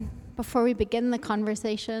before we begin the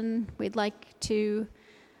conversation, we'd like to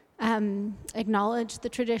acknowledge the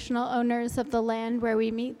traditional owners of the land where we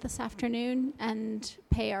meet this afternoon and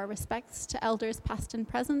pay our respects to elders past and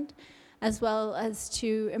present, as well as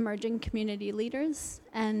to emerging community leaders,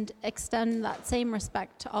 and extend that same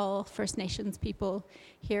respect to all First Nations people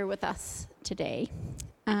here with us today.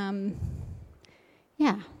 Do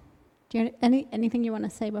you have anything you want to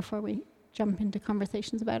say before we jump into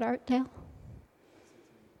conversations about art, Dale?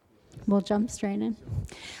 We'll jump straight in.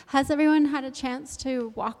 Has everyone had a chance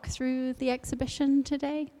to walk through the exhibition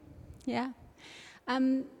today? Yeah.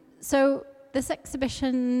 So this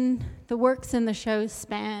exhibition, the works in the show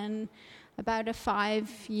span about a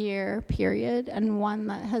 5-year period, and one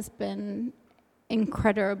that has been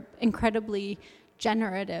incredibly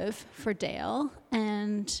generative for Dale.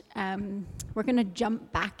 And we're going to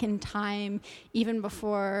jump back in time even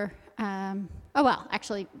before,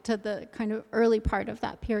 to the kind of early part of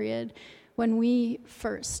that period when we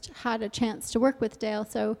first had a chance to work with Dale.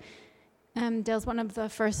 So Dale's one of the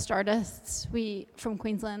first artists from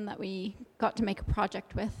Queensland that we got to make a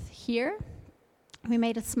project with here. We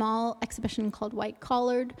made a small exhibition called White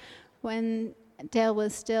Collared when Dale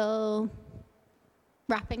was still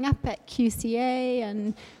wrapping up at QCA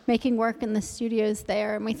and making work in the studios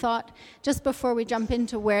there. And we thought, just before we jump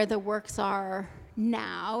into where the works are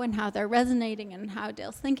now and how they're resonating and how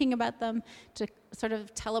Dale's thinking about them, to sort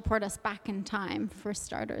of teleport us back in time for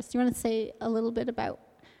starters. Do you want to say a little bit about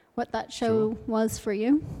what that show was for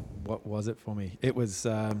you? What was it for me? It was,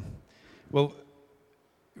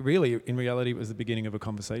 really, in reality, it was the beginning of a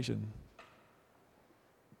conversation.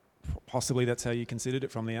 Possibly that's how you considered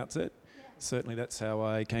it from the outset. Yeah. Certainly that's how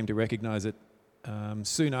I came to recognise it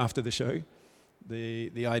soon after the show.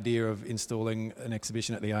 The idea of installing an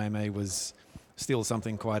exhibition at the IMA was still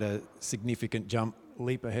something quite a significant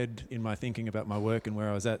leap ahead in my thinking about my work and where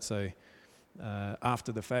I was at. So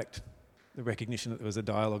after the fact, the recognition that there was a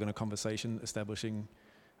dialogue and a conversation establishing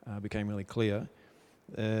became really clear.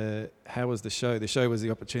 How was the show? The show was an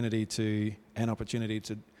opportunity to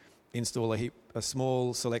install a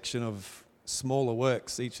small selection of smaller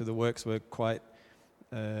works. Each of the works were quite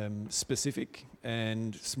specific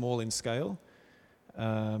and small in scale.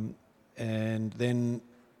 And then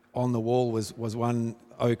on the wall was one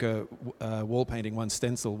ochre wall painting, one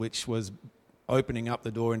stencil, which was opening up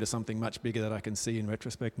the door into something much bigger that I can see in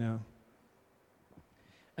retrospect now.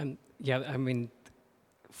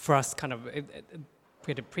 For us, we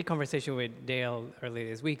had a pre-conversation with Dale earlier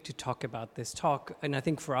this week to talk about this talk, and I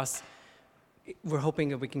think for us, we're hoping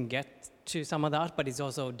that we can get to some of that, but it's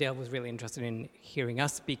also, Dale was really interested in hearing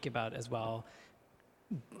us speak about as well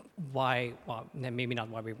maybe not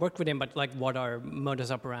why we worked with him, but like what our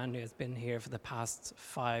modus operandi has been here for the past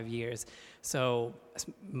 5 years. So, as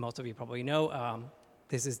most of you probably know,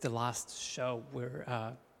 this is the last show. We're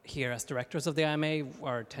here as directors of the IMA.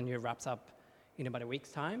 Our tenure wraps up in about a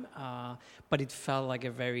week's time, but it felt like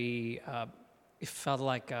a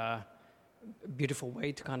beautiful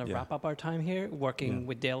way to kind of wrap up our time here, working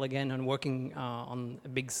with Dale again and working on a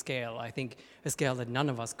big scale. I think a scale that none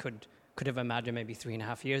of us could have imagined maybe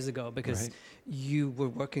 3.5 years ago, because you were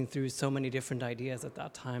working through so many different ideas at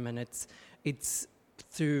that time, and it's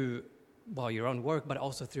through your own work, but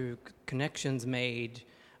also through connections made.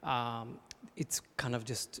 It's kind of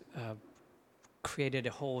just created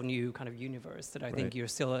a whole new kind of universe that I think you're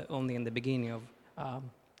still only in the beginning of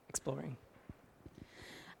exploring.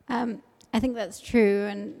 I think that's true,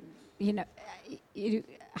 and you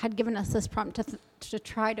had given us this prompt to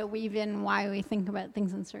try to weave in why we think about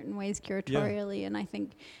things in certain ways curatorially, and I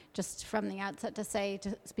think just from the outset to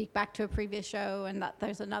speak back to a previous show and that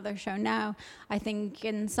there's another show now, I think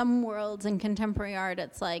in some worlds in contemporary art,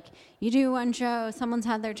 it's like you do one show, someone's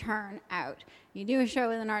had their turn, out. You do a show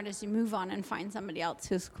with an artist, you move on and find somebody else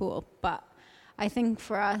who's cool. But I think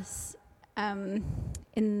for us,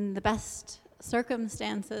 in the best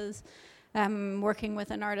circumstances, working with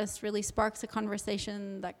an artist really sparks a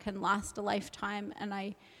conversation that can last a lifetime. And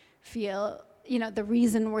I feel, the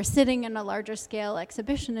reason we're sitting in a larger scale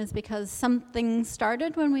exhibition is because something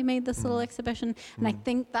started when we made this little exhibition. And I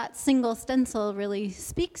think that single stencil really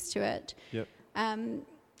speaks to it. Yep.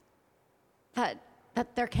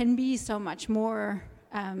 That there can be so much more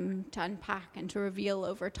to unpack and to reveal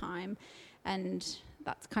over time. And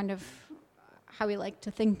that's kind of how we like to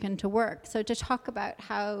think and to work. So to talk about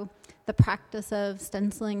how the practice of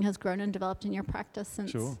stenciling has grown and developed in your practice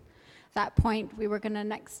since that point, we were going to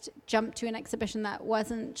next jump to an exhibition that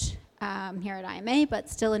wasn't here at IMA, but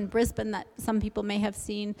still in Brisbane, that some people may have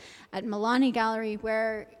seen at Milani Gallery,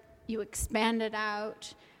 where you expanded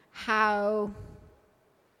out how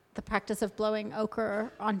the practice of blowing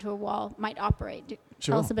ochre onto a wall might operate.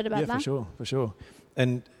 Sure. Tell us a bit about that. Yeah, for sure.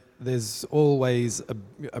 And there's always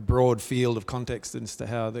a broad field of context as to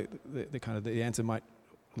how the kind of the answer might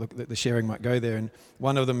look, the sharing might go there. And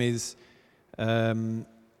one of them is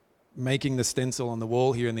making the stencil on the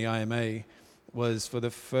wall here in the IMA was for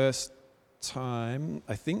the first time,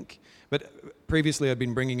 I think, but previously I'd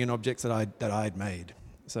been bringing in objects that I'd made.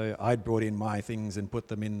 So I'd brought in my things and put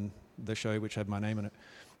them in the show, which had my name on it.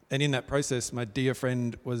 And in that process, my dear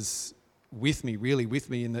friend was really with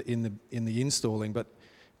me in the installing. But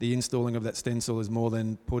the installing of that stencil is more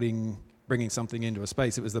than bringing something into a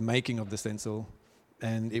space. It was the making of the stencil,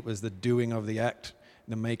 and it was the doing of the act,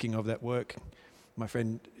 the making of that work. My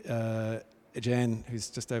friend Jan, who's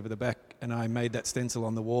just over the back, and I made that stencil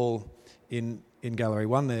on the wall in Gallery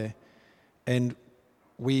 1 there, and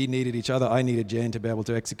we needed each other. I needed Jan to be able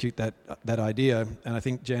to execute that idea, and I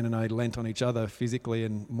think Jan and I lent on each other physically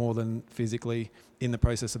and more than physically in the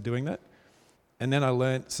process of doing that. And then I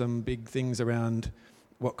learnt some big things around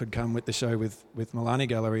what could come with the show with Milani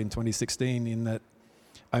Gallery in 2016, in that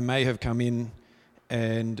I may have come in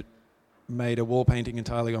and made a wall painting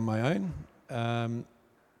entirely on my own,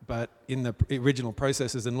 but in the original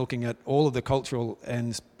processes and looking at all of the cultural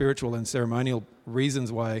and spiritual and ceremonial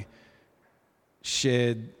reasons why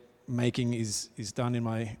shared making is done in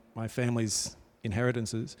my family's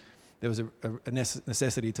inheritances, there was a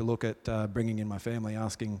necessity to look at bringing in my family,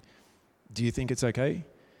 asking, do you think it's okay?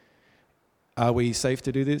 Are we safe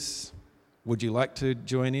to do this? Would you like to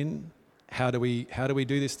join in? How do we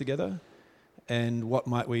do this together? And what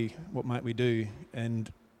might we do?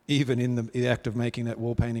 And even in the act of making that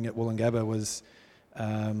wall painting at Woolloongabba was,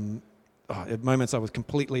 at moments I was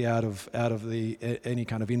completely out of any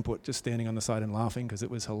kind of input, just standing on the side and laughing because it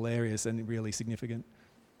was hilarious and really significant.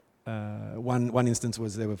 One instance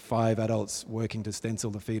was there were 5 adults working to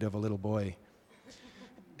stencil the feet of a little boy,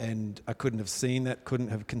 and I couldn't have seen that, couldn't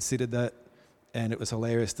have considered that, and it was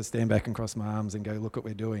hilarious to stand back and cross my arms and go, look what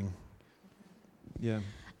we're doing. Yeah.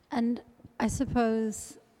 And I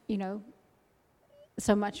suppose,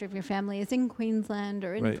 so much of your family is in Queensland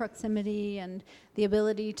or in proximity, and the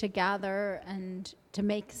ability to gather and to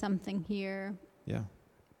make something here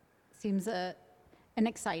seems an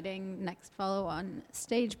exciting next follow-on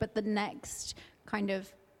stage. But the next kind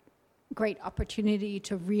of great opportunity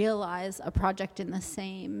to realize a project in the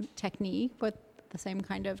same technique with the same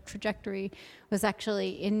kind of trajectory was actually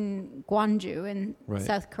in Gwangju in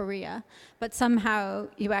South Korea. But somehow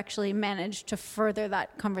you actually managed to further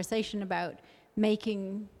that conversation about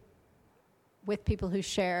making with people who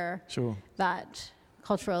share that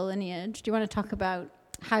cultural lineage. Do you want to talk about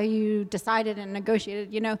how you decided and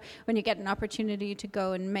negotiated? When you get an opportunity to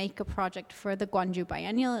go and make a project for the Gwangju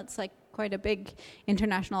Biennial, it's like quite a big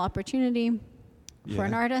international opportunity for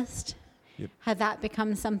an artist. Yep. Had that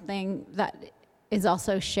become something that is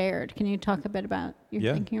also shared? Can you talk a bit about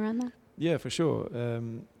your thinking around that? Yeah, for sure.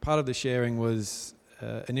 Part of the sharing was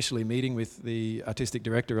initially meeting with the artistic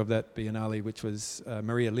director of that Biennale, which was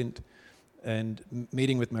Maria Lint. And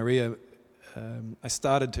meeting with Maria, I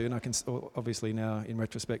started to, and I can obviously now in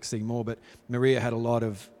retrospect see more, but Maria had a lot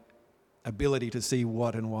of ability to see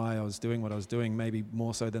what and why I was doing what I was doing, maybe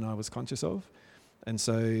more so than I was conscious of. And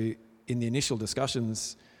so in the initial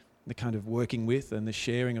discussions, the kind of working with and the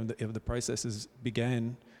sharing of the processes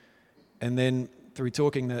began. And then through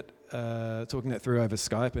talking that through over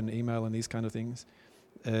Skype and email and these kind of things,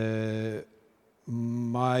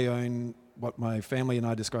 what my family and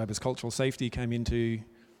I describe as cultural safety came into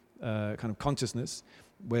kind of consciousness,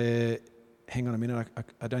 where, hang on a minute,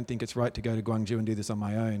 I don't think it's right to go to Gwangju and do this on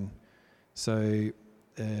my own. So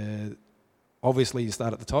obviously you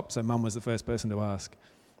start at the top, so Mum was the first person to ask,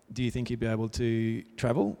 do you think you'd be able to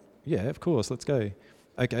travel? Yeah, of course, let's go.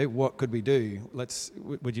 Okay, what could we do?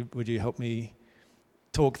 Would you help me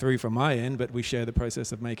talk through from my end, but we share the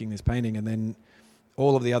process of making this painting, and then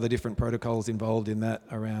all of the other different protocols involved in that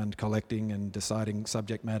around collecting and deciding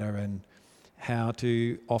subject matter and how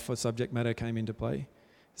to offer subject matter came into play.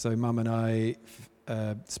 So Mum and I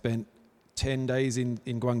spent 10 days in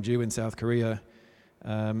Gwangju in South Korea,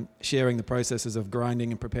 sharing the processes of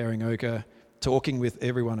grinding and preparing ochre, talking with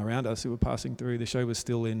everyone around us who were passing through. The show was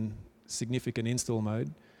still in significant install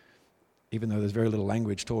mode, even though there's very little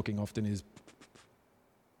language. Talking often is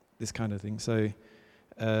this kind of thing. So,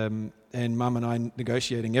 and Mum and I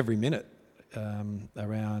negotiating every minute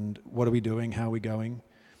around what are we doing, how are we going,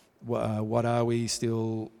 what are we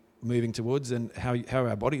still moving towards, and how are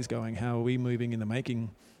our bodies going, how are we moving in the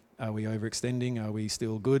making, are we overextending, are we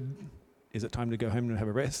still good, is it time to go home and have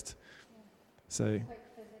a rest? So.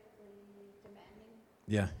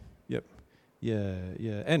 Yeah, yep. Yeah,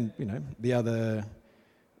 and the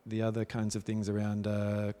other kinds of things around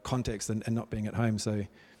context and not being at home. So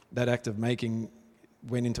that act of making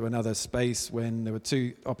went into another space when there were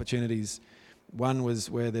two opportunities. One was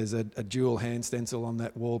where there's a dual hand stencil on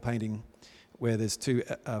that wall painting, where there's two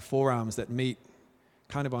forearms that meet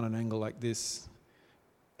kind of on an angle like this,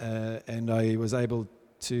 and I was able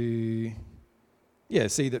to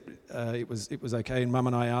see that it was okay. And Mum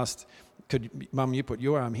and I asked, could Mum, you put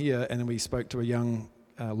your arm here? And then we spoke to a young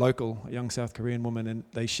young South Korean woman, and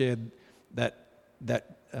they shared that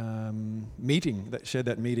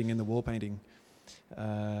meeting in the wall painting,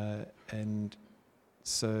 and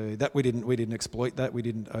so that we didn't exploit that, we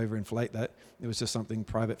didn't overinflate that. It was just something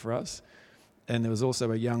private for us. And there was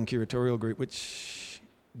also a young curatorial group, which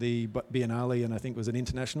the Biennale, and I think was an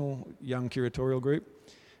international young curatorial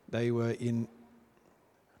group. They were in.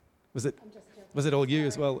 Was it all you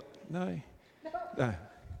as well? No. No.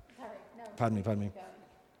 Pardon me.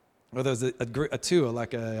 Well, there was a tour,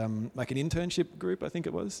 like an internship group, I think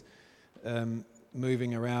it was,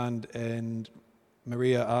 moving around, and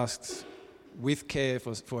Maria asked, with care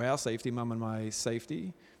for our safety, Mum and my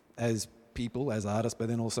safety, as people, as artists, but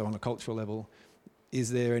then also on a cultural level, is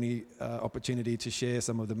there any opportunity to share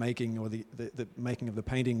some of the making or the making of the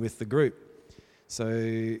painting with the group?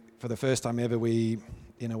 So for the first time ever, we,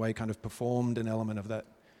 in a way, kind of performed an element of that.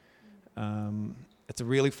 It's a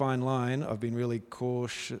really fine line. I've been really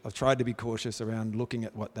cautious. I've tried to be cautious around looking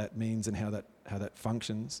at what that means and how that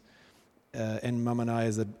functions. And Mum and I,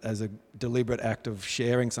 as a deliberate act of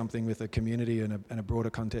sharing something with a community and a broader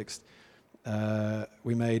context,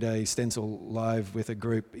 we made a stencil live with a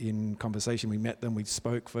group in conversation. We met them. We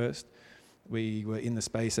spoke first. We were in the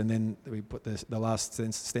space, and then we put the last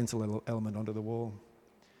stencil element onto the wall.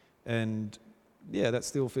 And yeah, that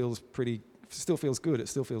still feels good. It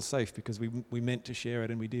still feels safe because we meant to share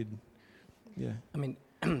it, and we did. Yeah. I mean,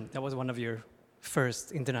 that was one of your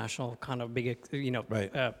first international kind of big,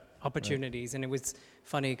 opportunities, and it was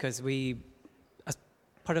funny because we, as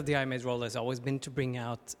part of the IMA's role, has always been to bring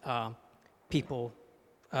out people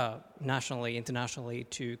nationally, internationally,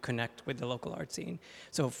 to connect with the local art scene.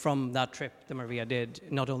 So from that trip that Maria did,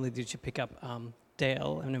 not only did she pick up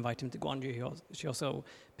Dale and invite him to Gwangju, she also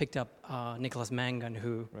picked up Nicholas Mangan,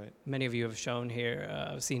 who many of you have seen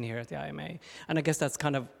here at the IMA. And I guess that's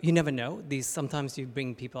kind of, you never know. Sometimes you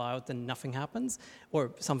bring people out and nothing happens,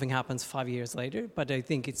 or something happens 5 years later. But I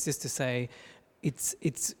think it's just to say,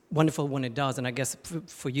 it's wonderful when it does. And I guess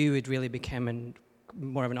for you, it really became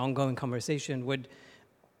more of an ongoing conversation with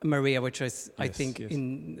Maria, which is, I think,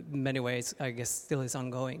 in many ways, I guess, still is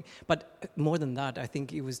ongoing. But more than that, I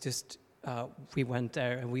think it was just, we went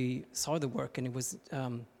there and we saw the work, and it was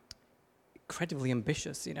incredibly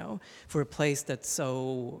ambitious, for a place that's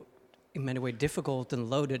so, in many ways, difficult and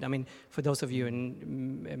loaded. I mean, for those of you who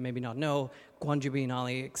maybe not know, Gwangju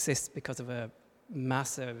Biennale exists because of a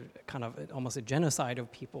massive kind of almost a genocide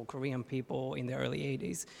of people, Korean people, in the early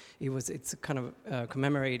 80s. It's kind of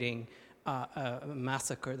commemorating a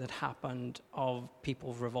massacre that happened of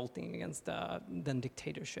people revolting against the then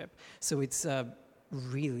dictatorship. So it's a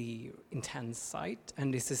really intense site,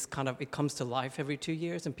 and this is kind of, it comes to life every 2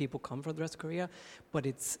 years, and people come from the rest of Korea, but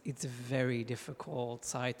it's a very difficult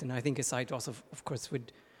site, and I think a site also, of course,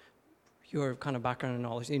 with your kind of background and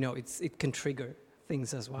knowledge, it can trigger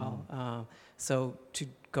things as well. So to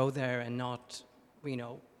go there and not,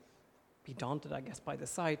 be daunted, I guess, by the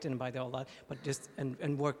site and by all that, but just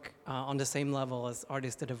and work on the same level as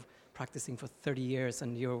artists that have practicing for 30 years,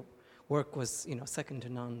 and your work was, second to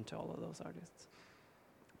none to all of those artists.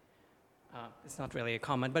 It's not really a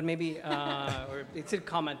comment, but maybe, or it's a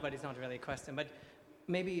comment, but it's not really a question. But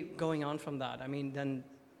maybe going on from that, I mean, then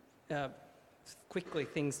quickly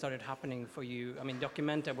things started happening for you. I mean,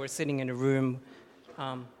 Documenta, we're sitting in a room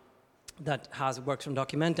that has works from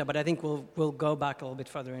Documenta, but I think we'll go back a little bit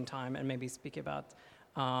further in time and maybe speak about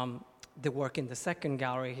the work in the second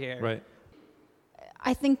gallery here. Right.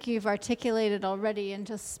 I think you've articulated already in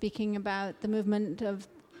just speaking about the movement of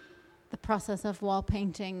the process of wall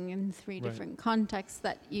painting in three different contexts,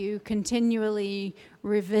 that you continually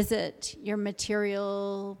revisit your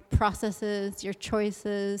material processes, your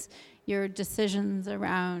choices, your decisions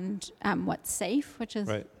around what's safe, which is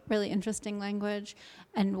really interesting language,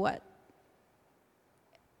 and what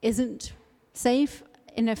isn't safe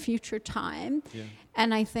in a future time. Yeah.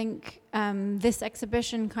 And I think this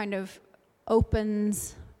exhibition kind of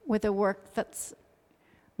opens with a work that's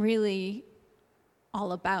really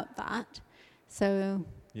all about that. So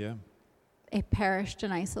A Perished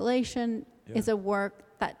in Isolation is a work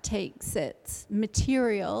that takes its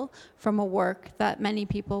material from a work that many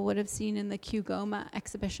people would have seen in the Kew Goma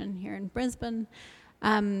exhibition here in Brisbane,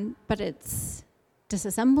 but it's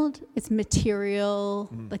disassembled. Its material,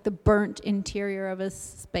 like the burnt interior of a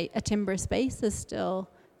timber space, is still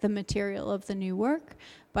the material of the new work,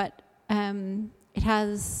 but it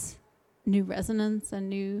has new resonance and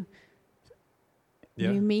new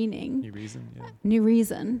meaning, new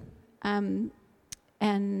reason. And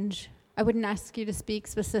I wouldn't ask you to speak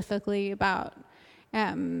specifically about,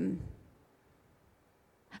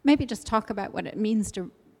 maybe just talk about what it means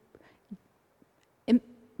to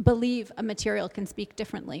believe a material can speak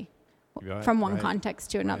differently from one context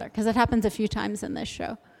to another, because it happens a few times in this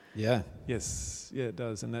show. Yeah, yes, it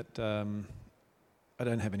does. And that, I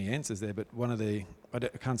don't have any answers there, but I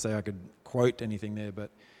can't say I could quote anything there, but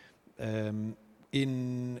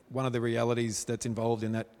in one of the realities that's involved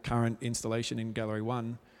in that current installation in Gallery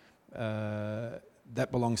 1,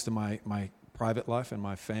 that belongs to my private life and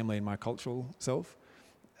my family and my cultural self,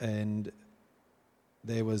 and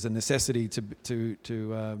there was a necessity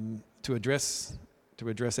to address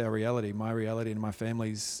our reality, my reality and my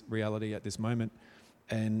family's reality at this moment.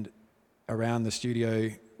 And around the studio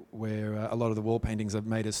where a lot of the wall paintings I've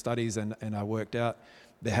made as studies and I worked out,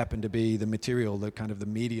 there happened to be the material, the kind of the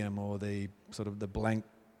medium or the sort of the blank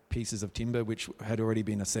pieces of timber which had already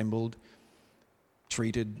been assembled,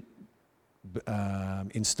 treated,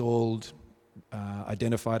 installed,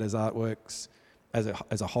 identified as artworks, as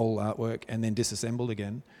a whole artwork, and then disassembled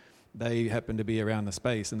again. They happened to be around the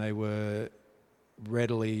space, and they were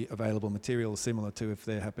readily available materials, similar to if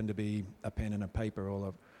there happened to be a pen and a paper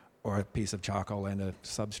or a piece of charcoal and a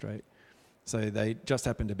substrate. So they just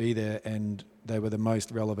happened to be there, and they were the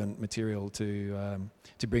most relevant material to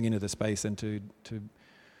bring into the space and to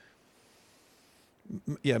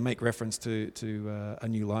make reference to a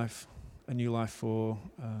new life for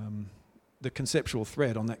the conceptual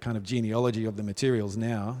thread on that kind of genealogy of the materials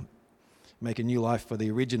now. Make a new life for the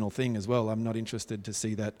original thing as well. I'm not interested to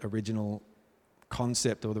see that original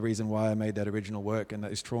concept or the reason why I made that original work and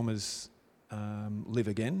those traumas live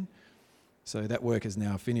again. So that work is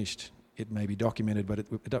now finished. It may be documented, but it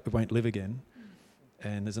won't live again.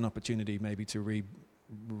 And there's an opportunity maybe to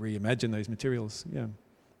reimagine those materials,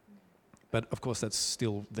 But of course that's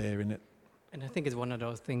still there in it. And I think it's one of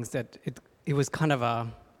those things that it was kind of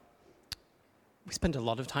we spent a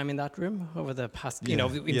lot of time in that room over the past,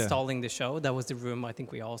 installing the show. That was the room I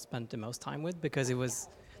think we all spent the most time with, because it was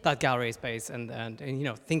that gallery space and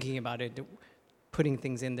thinking about it, putting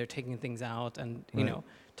things in there, taking things out, and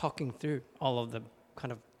talking through all of the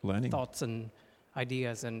kind of thoughts and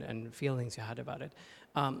ideas and feelings you had about it.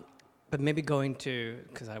 But maybe going to,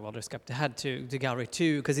 because I will just skip ahead to Gallery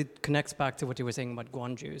 2, because it connects back to what you were saying about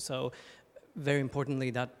Gwangju. So very importantly,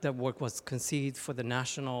 that work was conceived for the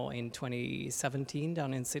National in 2017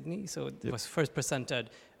 down in Sydney. So it was first presented,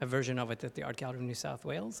 a version of it, at the Art Gallery of New South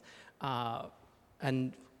Wales.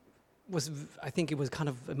 And I think it was kind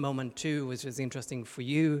of a moment too, which was interesting for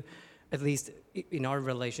you, at least in our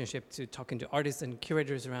relationship to talking to artists and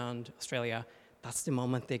curators around Australia. That's the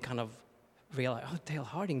moment they kind of realize, oh, Dale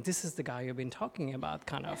Harding, this is the guy you've been talking about,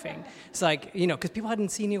 kind of thing. It's like, because people hadn't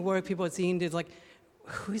seen your work, people had seen it, like,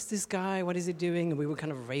 who is this guy? What is he doing? And we were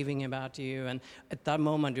kind of raving about you. And at that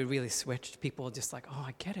moment, it really switched. People just like, oh,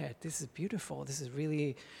 I get it. This is beautiful. This is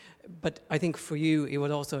really... But I think for you, it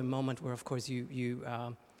was also a moment where, of course, you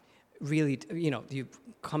really, you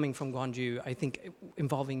coming from Gwangju, I think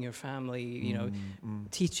involving your family,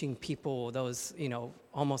 teaching people those,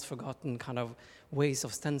 almost forgotten kind of ways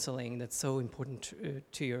of stenciling that's so important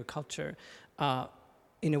to your culture.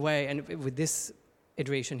 In a way, and with this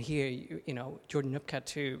iteration here, Jordan Upcat,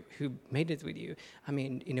 who made it with you, I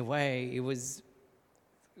mean, in a way, it was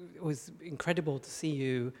incredible to see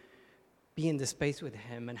you be in the space with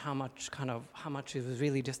him, and how much it was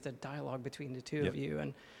really just a dialogue between the two of you,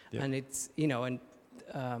 and it's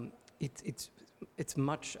it's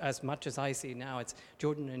much as I see now. It's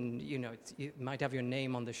Jordan, and you might have your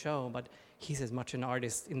name on the show, but he's as much an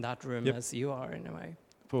artist in that room as you are, in a way.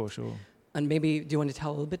 For sure. And maybe, do you want to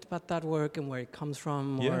tell a little bit about that work and where it comes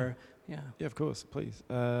from? Yeah, of course, please.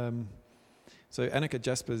 So Annika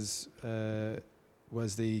Jaspers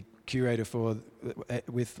was the curator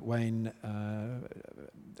with Wayne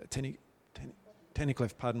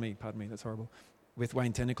Tennycliffe, pardon me, that's horrible, with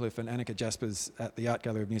Wayne Tennycliffe and Annika Jaspers at the Art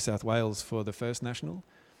Gallery of New South Wales for the first National.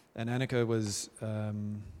 And Annika was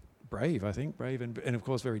brave, and of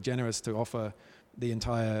course very generous to offer the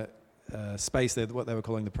entire space there, what they were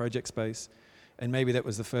calling the project space. And maybe that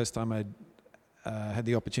was the first time I'd had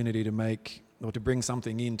the opportunity to make or to bring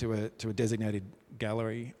something into a designated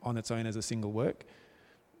gallery on its own as a single work.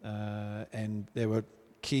 And there were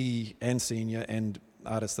key and senior and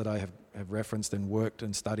artists that I have referenced and worked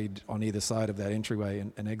and studied on either side of that entryway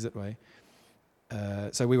and exitway.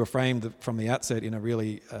 So we were framed from the outset in a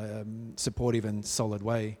really supportive and solid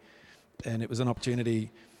way. And it was an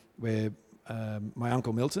opportunity where my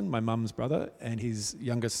Uncle Milton, my mum's brother, and his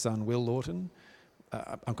youngest son, Will Lawton,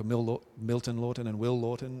 Uncle Milton Lawton and Will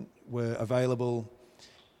Lawton, were available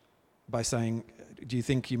by saying, do you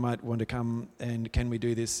think you might want to come and can we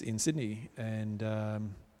do this in Sydney? And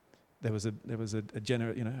there was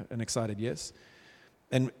an excited yes.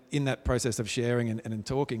 And in that process of sharing and in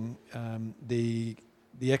talking, the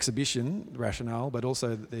exhibition rationale, but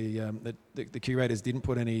also the curators didn't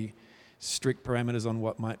put any strict parameters on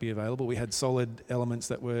what might be available. We had solid elements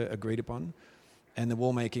that were agreed upon, and the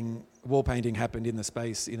wall painting happened in the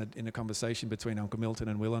space in a conversation between Uncle Milton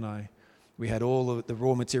and Will and I. We had all of the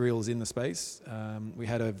raw materials in the space. We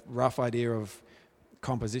had a rough idea of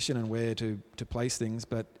composition and where to place things,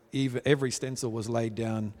 but every stencil was laid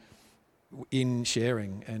down in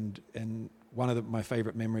sharing. And one of my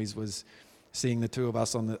favourite memories was seeing the two of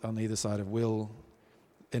us on either side of Will.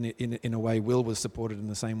 And in a way, Will was supported in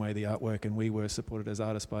the same way the artwork, and we were supported as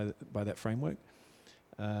artists by that framework.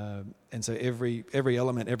 And so every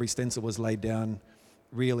element, every stencil was laid down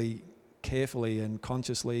really carefully and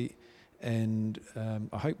consciously, and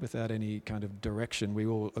I hope without any kind of direction. We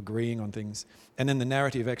were all agreeing on things, and then the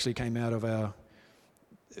narrative actually came out of our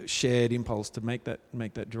shared impulse to make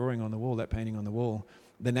that drawing on the wall, that painting on the wall.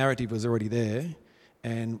 The narrative was already there,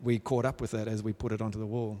 and we caught up with that as we put it onto the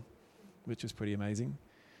wall, which was pretty amazing.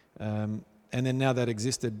 And then now that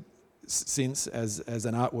existed since as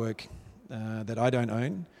an artwork that I don't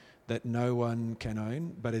own, that no one can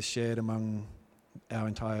own, but is shared among our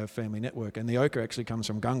entire family network. And the ochre actually comes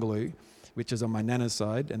from Gungaloo, which is on my nana's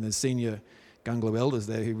side, and there's senior Gungaloo elders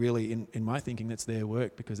there who really, in my thinking, that's their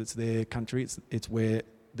work because it's their country. It's where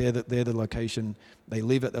they're the location. They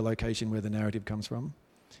live at the location where the narrative comes from,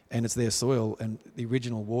 and it's their soil and the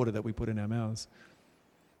original water that we put in our mouths.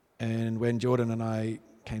 And when Jordan and I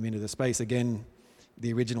came into the space, again,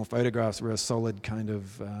 the original photographs were a solid kind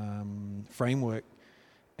of framework,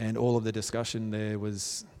 and all of the discussion there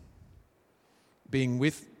was being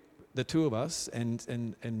with the two of us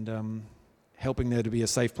and helping there to be a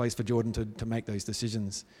safe place for Jordan to make those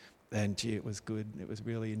decisions. And gee, it was good. It was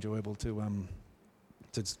really enjoyable to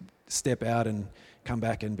step out and come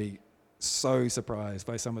back and be so surprised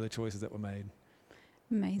by some of the choices that were made.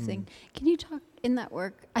 Amazing. Can you talk in that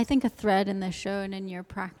work? I think a thread in the show and in your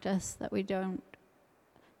practice that we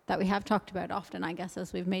have talked about often, I guess,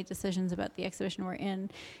 as we've made decisions about the exhibition we're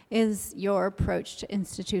in, is your approach to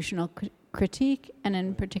institutional critique, and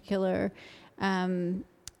in particular, in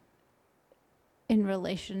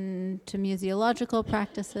relation to museological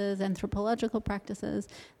practices, anthropological practices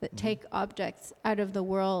that take objects out of the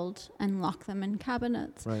world and lock them in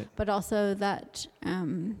cabinets, right, but also that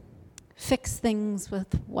fix things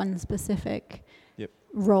with one specific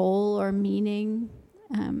role or meaning.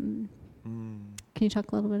 Can you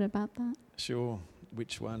talk a little bit about that? Sure.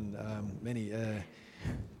 Which one? Many.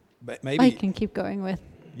 But maybe I can keep going with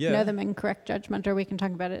know them in correct judgment, or we can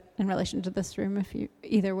talk about it in relation to this room if you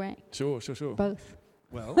either way. Sure. Both.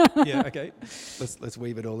 Well, yeah, okay. Let's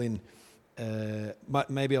weave it all in.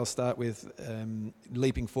 Maybe I'll start with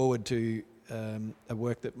leaping forward to a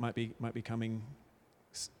work that might be coming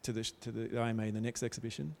to the IMA in the next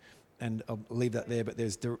exhibition, and I'll leave that there. But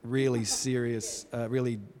there's the really serious,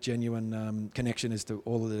 really genuine connection as to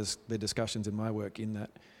all of the discussions in my work in that,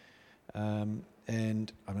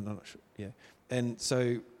 and I'm not sure. Yeah, and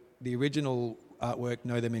so the original artwork,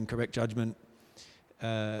 Know Them in Correct Judgment,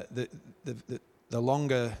 the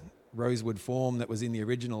longer rosewood form that was in the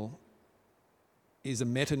original is a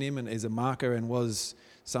metonym and is a marker and was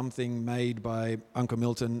something made by Uncle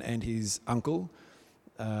Milton and his uncle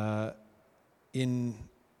in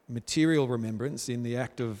material remembrance, in the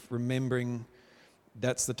act of remembering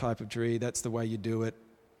that's the type of tree, that's the way you do it,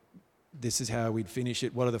 this is how we'd finish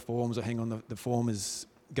it, what are the forms, or hang on, the form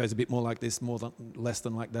goes a bit more like this, less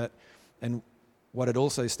than like that. And what it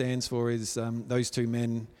also stands for is those two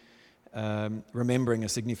men remembering a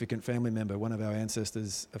significant family member, one of our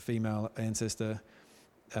ancestors, a female ancestor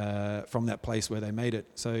from that place where they made it.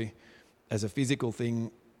 So as a physical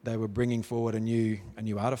thing, they were bringing forward a new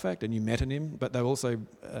artifact, a new metonym, but they were also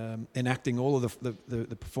enacting all of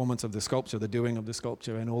the performance of the sculpture, the doing of the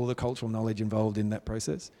sculpture, and all the cultural knowledge involved in that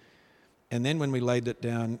process. And then when we laid it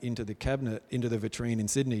down into the cabinet, into the vitrine in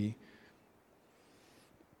Sydney,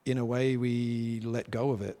 in a way we let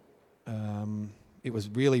go of it. it was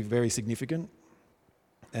really very significant,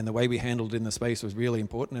 and the way we handled it in the space was really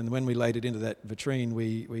important. And when we laid it into that vitrine,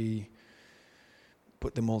 we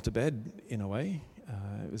put them all to bed in a way.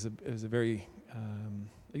 It was a very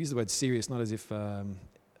I use the word serious, not as if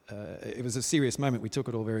it was a serious moment. We took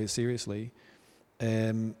it all very seriously.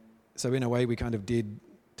 So in a way, we kind of did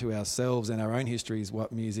to ourselves and our own histories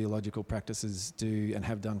what museological practices do and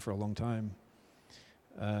have done for a long time.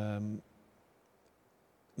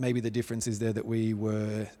 Maybe the difference is there that we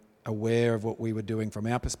were aware of what we were doing from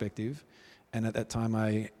our perspective, and at that time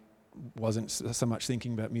I wasn't so much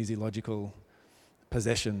thinking about museological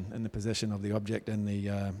possession and the possession of the object and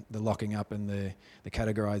the locking up and the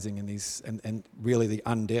categorizing and these and really the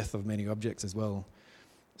undeath of many objects as well.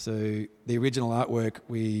 So the original artwork,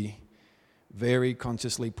 we very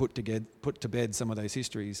consciously put to bed some of those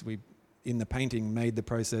histories. We, in the painting, made the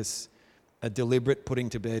process a deliberate putting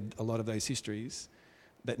to bed a lot of those histories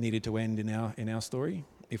that needed to end in our story.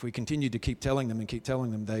 If we continued to keep telling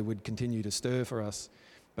them, they would continue to stir for us.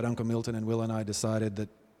 But Uncle Milton and Will and I decided that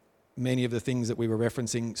many of the things that we were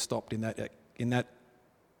referencing stopped in that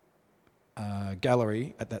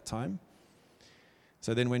gallery at that time.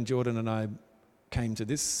 So then when Jordan and I came to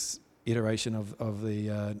this iteration of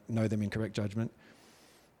the Know Them in Correct Judgment,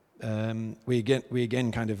 we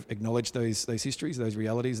again kind of acknowledged those histories, those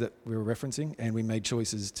realities that we were referencing, and we made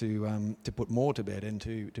choices to put more to bed and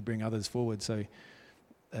to bring others forward. So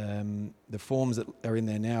the forms that are in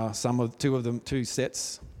there now, two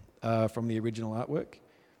sets from the original artwork,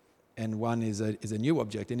 and one is a new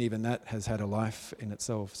object, and even that has had a life in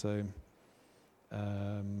itself. So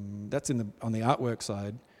that's on the artwork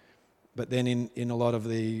side. But then in a lot of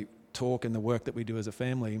the talk and the work that we do as a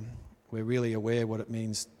family, we're really aware what it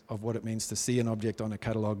means to see an object on a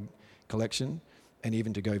catalogue collection, and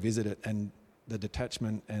even to go visit it, and the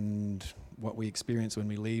detachment and what we experience when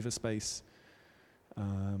we leave a space.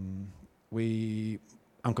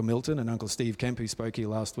 Uncle Milton and Uncle Steve Kemp, who spoke here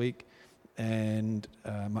last week, and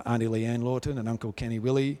my Auntie Leanne Lawton and Uncle Kenny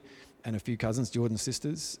Willie, and a few cousins, Jordan's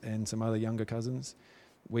sisters, and some other younger cousins.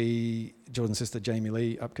 Jordan's sister Jamie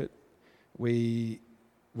Lee Upcott, we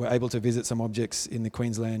were able to visit some objects in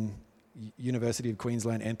the University of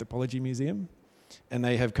Queensland Anthropology Museum, and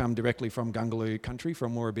they have come directly from Gungaloo country,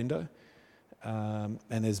 from Woorabinda, and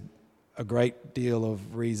there's a great deal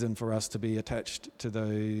of reason for us to be attached to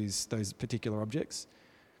those particular objects.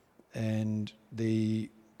 And the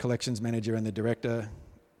collections manager and the director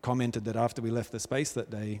commented that after we left the space that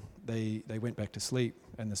day, they went back to sleep,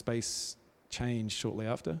 and the space changed shortly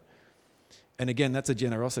after. And again, that's a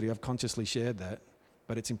generosity. I've consciously shared that,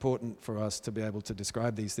 but it's important for us to be able to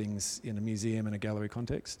describe these things in a museum and a gallery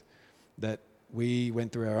context, that we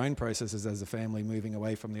went through our own processes as a family, moving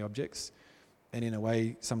away from the objects. And in a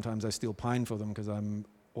way, sometimes I still pine for them because I'm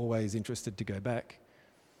always interested to go back.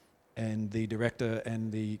 And the director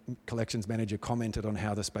and the collections manager commented on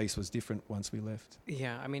how the space was different once we left.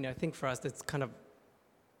 Yeah, I mean, I think for us, that's kind of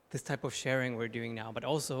this type of sharing we're doing now, but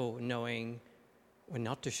also knowing when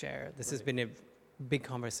not to share. This has been a big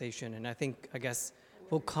conversation, and I guess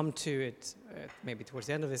we'll come to it maybe towards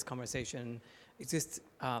the end of this conversation. It's just,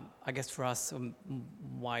 I guess for us,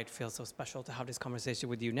 why it feels so special to have this conversation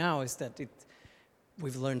with you now is that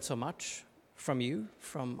we've learned so much from you,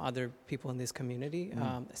 from other people in this community,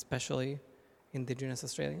 especially Indigenous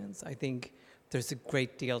Australians. I think there's a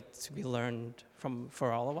great deal to be learned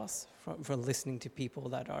for all of us, from listening to people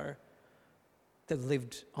that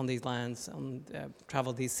lived on these lands,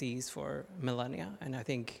 traveled these seas for millennia. And I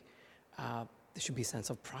think there should be a sense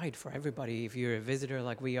of pride for everybody. If you're a visitor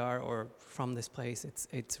like we are, or from this place,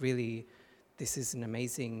 it's really, this is an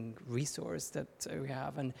amazing resource that we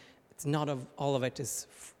have. And it's not all of it is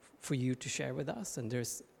for you to share with us, and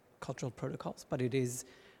there's cultural protocols, but it is,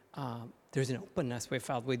 there's an openness we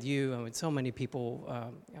felt with you and with so many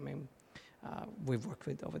people, we've worked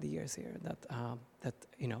with over the years here, that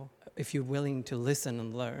if you're willing to listen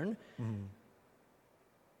and learn,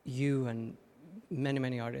 you and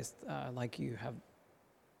many artists like you have,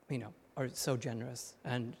 are so generous,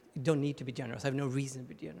 and you don't need to be generous. I have no reason to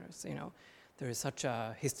be generous. There is such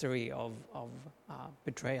a history of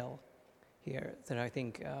betrayal here that I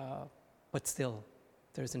think, but still,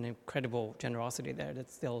 there's an incredible generosity there that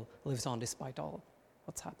still lives on despite all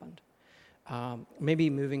what's happened. Maybe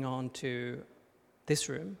moving on to this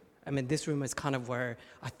room. I mean, this room is kind of where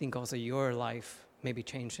I think also your life maybe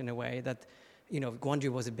changed in a way that,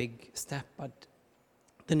 Gwangju was a big step, but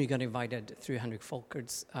then you got invited through Henrik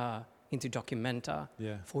Folkerts into Documenta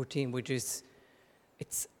 14, which is,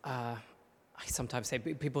 it's, I sometimes say,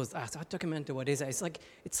 people ask, Documenta, what is it?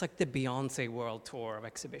 It's like the Beyonce World Tour of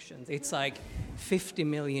exhibitions. It's like 50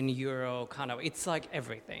 million euro kind of, it's like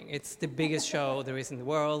everything. It's the biggest show there is in the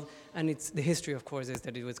world. And the history, of course, is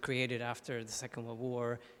that it was created after the Second World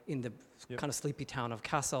War in the kind of sleepy town of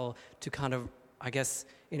Kassel to kind of, I guess,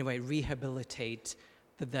 in a way, rehabilitate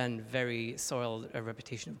the then very soiled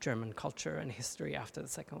reputation of German culture and history after the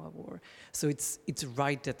Second World War. So it's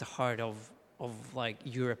right at the heart of like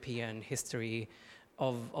European history,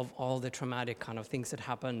 of all the traumatic kind of things that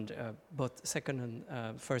happened, both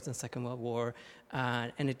First and Second World War,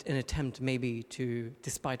 and an attempt maybe to,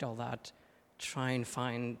 despite all that, try and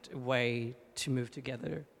find a way to move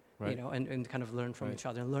together, right. And kind of learn from right. each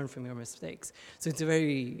other and learn from your mistakes. So it's a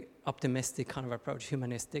very optimistic kind of approach,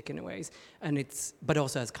 humanistic in ways, but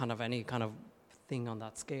also as kind of any kind of thing on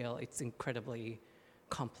that scale, it's incredibly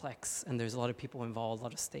complex, and there's a lot of people involved, a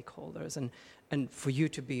lot of stakeholders, and for you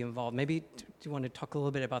to be involved, maybe do you want to talk a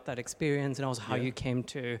little bit about that experience and also how you came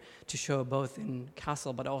to show both in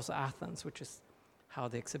Kassel but also Athens, which is how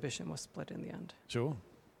the exhibition was split in the end? Sure.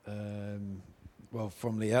 Well,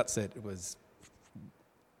 from the outset, it was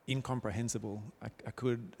incomprehensible.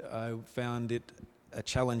 I found it a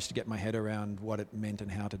challenge to get my head around what it meant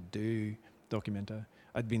and how to do Documenta.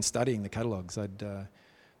 I'd been studying the catalogues. I'd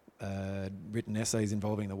written essays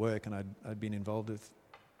involving the work, and I'd been involved with,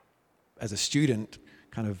 as a student,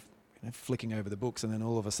 kind of flicking over the books, and then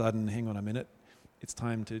all of a sudden, hang on a minute, it's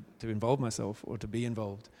time to involve myself or to be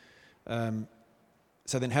involved.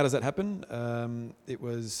 So then how does that happen? It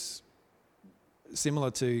was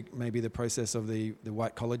similar to maybe the process of the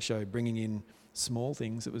White College show, bringing in small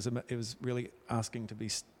things. It was really asking to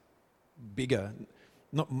be bigger,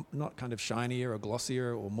 not kind of shinier or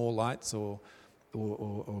glossier or more lights or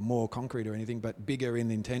more concrete or anything, but bigger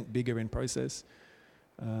in intent, bigger in process,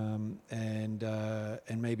 and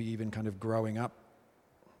maybe even kind of growing up,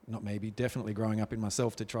 definitely growing up in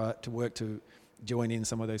myself to try to work to join in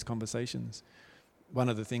some of those conversations. One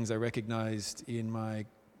of the things I recognized in my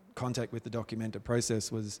contact with the Documenta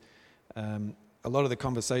process was a lot of the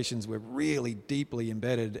conversations were really deeply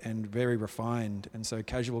embedded and very refined, and so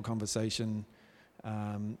casual conversation,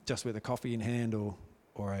 just with a coffee in hand or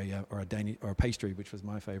a pastry, which was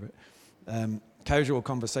my favorite. Casual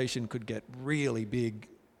conversation could get really big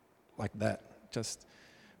like that.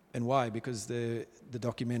 And why? Because the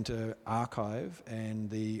Documenta archive and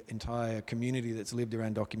the entire community that's lived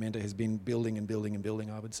around Documenta has been building and building and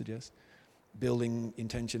building, I would suggest. Building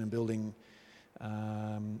intention and building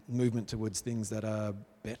movement towards things that are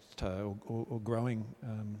better or growing.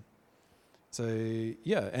 And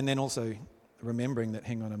then also remembering that,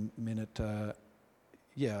 hang on a minute, I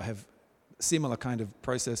have similar kind of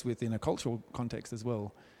process within a cultural context as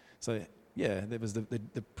well. So there was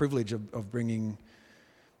the privilege of bringing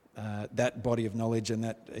that body of knowledge and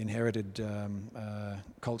that inherited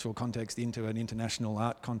cultural context into an international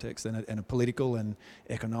art context and a political and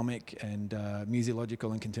economic and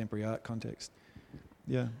museological and contemporary art context.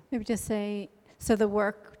 Yeah. Maybe just say, so the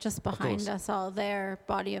work just behind us all there,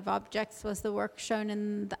 body of objects, was the work shown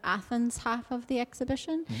in the Athens half of the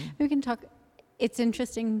exhibition. Mm-hmm. We can talk. It's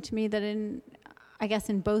interesting to me that in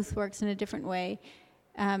both works in a different way,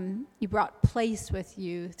 you brought place with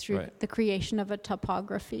you through the creation of a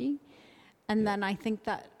topography. And then I think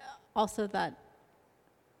that also that,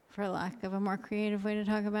 for lack of a more creative way to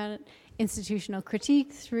talk about it, institutional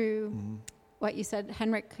critique through what you said,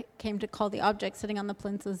 Henrik came to call the objects sitting on the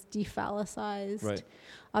plinths as dephallicized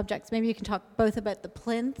objects. Maybe you can talk both about the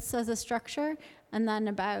plinths as a structure and then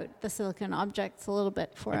about the silicon objects a little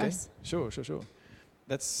bit for us. Sure.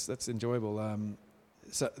 That's enjoyable.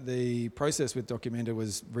 So the process with Documenta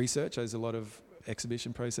was research, as a lot of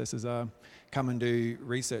exhibition processes are. Come and do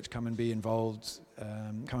research, come and be involved,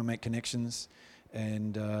 come and make connections.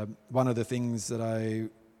 And one of the things that I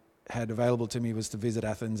had available to me was to visit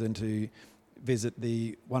Athens and to visit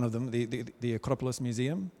the Acropolis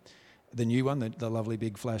Museum, the new one, the lovely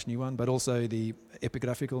big flash new one, but also the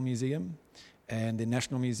Epigraphical Museum and the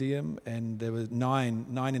National Museum. And there were nine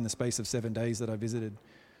in the space of 7 days that I visited.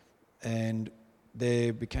 And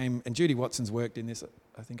and Judy Watson's worked in this,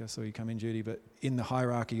 I think I saw you come in, Judy, but in the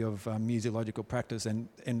hierarchy of museological practice and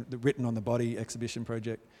the Written on the Body exhibition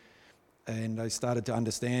project. And I started to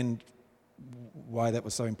understand why that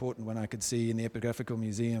was so important when I could see in the Epigraphical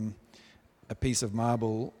Museum a piece of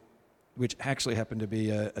marble, which actually happened to be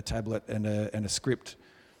a tablet and a script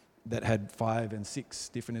that had 5 and 6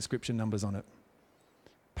 different inscription numbers on it,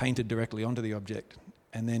 painted directly onto the object.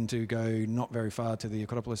 And then to go not very far to the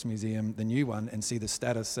Acropolis Museum, the new one, and see the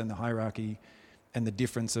status and the hierarchy and the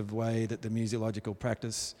difference of way that the museological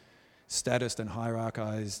practice statused and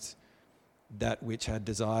hierarchized that which had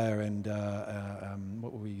desire and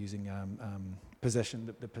what were we using?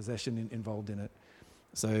 Possession, the possession involved in it.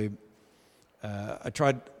 So I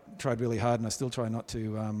tried really hard, and I still try not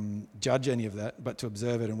to judge any of that, but to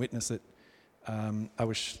observe it and witness it. I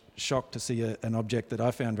was shocked to see an object that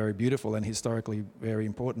I found very beautiful and historically very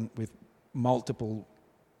important, with multiple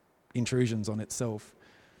intrusions on itself.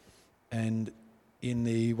 And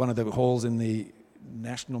in one of the halls in the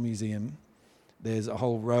National Museum, there was a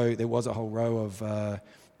whole row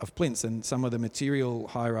of plinths, and some of the material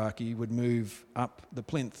hierarchy would move up the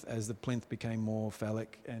plinth as the plinth became more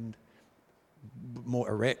phallic and more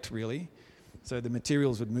erect, really. So the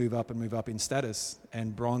materials would move up in status,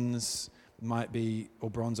 and bronze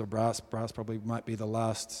or brass probably might be the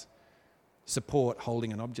last support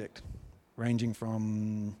holding an object, ranging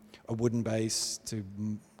from a wooden base to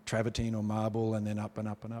travertine or marble, and then up and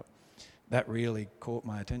up and up. That really caught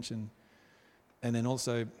my attention. And then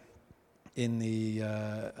also in the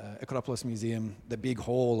Acropolis Museum, the big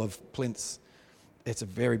hall of plinths, it's a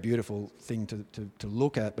very beautiful thing to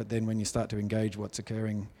look at, but then when you start to engage what's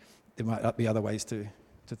occurring, there might be other ways to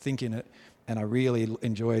think in it. And I really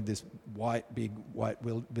enjoyed this big white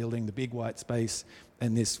building, the big white space,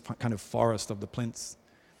 and this kind of forest of the plinths,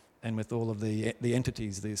 and with all of the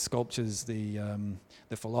entities, the sculptures, the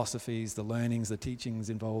philosophies, the learnings, the teachings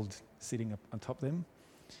involved sitting up on top of them.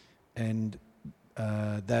 And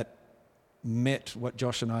that met what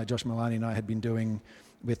Josh Malani and I had been doing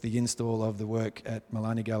with the install of the work at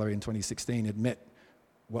Malani Gallery in 2016. It met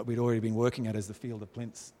what we'd already been working at as the field of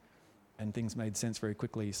plinths, and things made sense very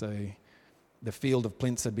quickly. So the field of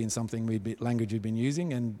plinths had been something language we'd been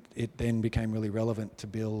using, and it then became really relevant to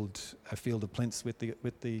build a field of plinths with the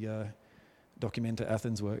Documenta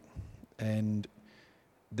Athens work. And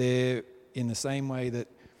they're in the same way that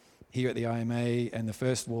here at the IMA and the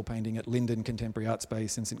first wall painting at Linden Contemporary Art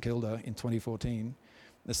Space in St Kilda in 2014,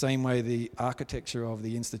 the same way the architecture of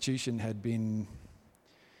the institution had been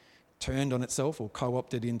turned on itself or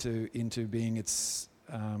co-opted into being its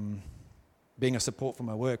being a support for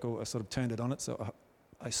my work, or I sort of turned it on itself.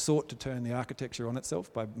 I sought to turn the architecture on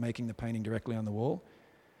itself by making the painting directly on the wall.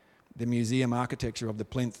 The museum architecture of the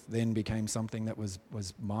plinth then became something that was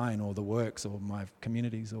mine, or the works, or my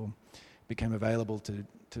communities, or became available to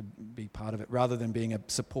be part of it. Rather than being a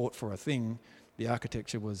support for a thing, the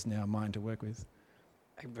architecture was now mine to work with.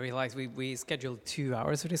 I realized we scheduled 2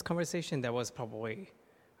 hours for this conversation. That was probably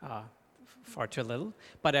far too little.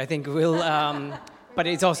 But I think we'll... but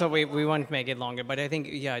it's also, we won't make it longer. But I think,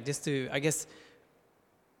 I guess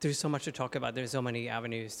there's so much to talk about. There's so many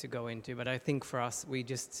avenues to go into. But I think for us,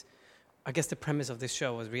 I guess the premise of this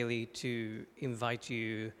show was really to invite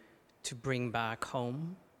you to bring back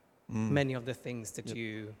home many of the things that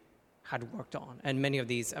you had worked on. And many of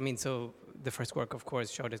these, so the first work, of course,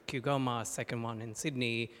 showed at Kew Goma, second one in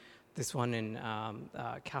Sydney, this one in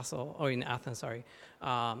in Athens, sorry.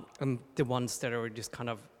 And the ones that are just kind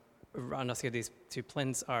of around us here, these two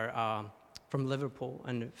plinths are from Liverpool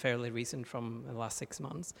and fairly recent, from the last 6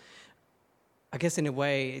 months. I guess in a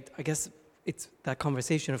way, it's that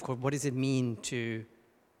conversation, of course, what does it mean to,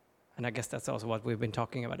 and I guess that's also what we've been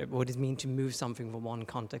talking about, what does it mean to move something from one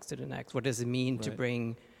context to the next? What does it mean to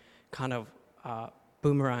bring kind of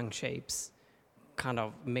boomerang shapes, kind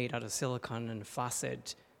of made out of silicon and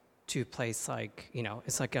facet, to a place like,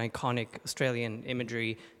 it's like iconic Australian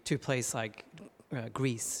imagery, to a place like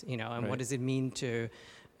Greece, and what does it mean to,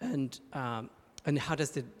 and how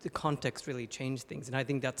does the context really change things? And I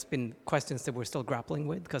think that's been questions that we're still grappling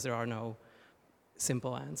with, because there are no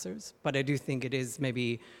simple answers. But I do think it is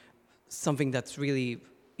maybe something that's really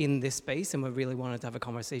in this space, and we really wanted to have a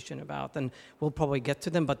conversation about. And we'll probably get to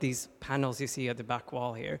them, but these panels you see at the back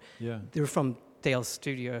wall here, they're from Dale's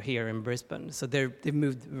studio here in Brisbane. So they've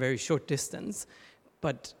moved a very short distance,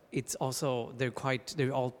 but it's also,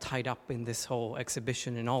 they're all tied up in this whole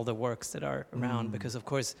exhibition and all the works that are around, because of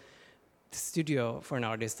course, the studio for an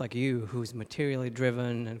artist like you, who's materially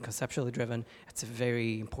driven and conceptually driven, it's a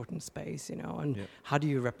very important space, and how do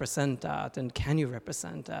you represent that, and can you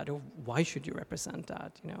represent that, or why should you represent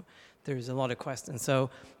that? There's a lot of questions. So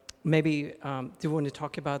maybe, do you want to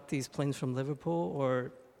talk about these plinths from Liverpool,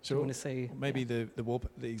 or do you want to say... Maybe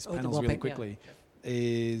these panels really quickly,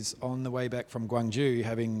 is on the way back from Gwangju,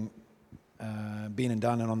 having been and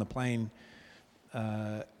done and on the plane,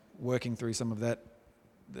 working through some of that.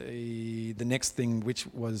 The next thing which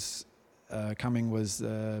was coming was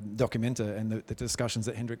Documenta, and the discussions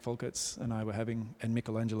that Hendrik Volkerts and I were having, and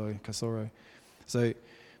Michelangelo Casoro. So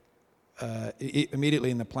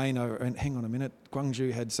immediately in the plane, I went, hang on a minute,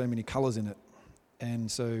 Gwangju had so many colours in it.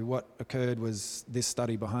 And so what occurred was this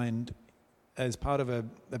study behind as part of a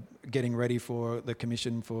getting ready for the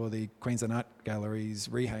commission for the Queensland Art Gallery's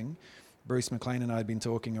rehang, Bruce McLean and I had been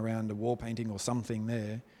talking around a wall painting or something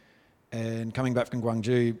there, and coming back from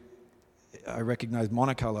Gwangju, I recognised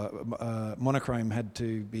monochrome had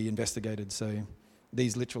to be investigated. So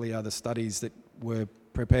these literally are the studies that were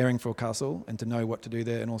preparing for Castle and to know what to do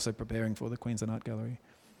there, and also preparing for the Queensland Art Gallery.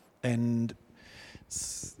 And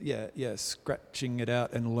scratching it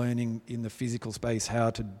out and learning in the physical space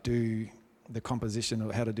how to do the composition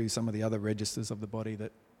or how to do some of the other registers of the body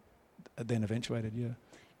that then eventuated,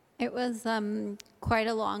 It was quite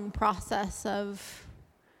a long process of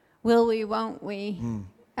will we, won't we,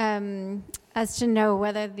 as to know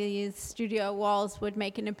whether these studio walls would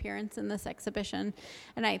make an appearance in this exhibition.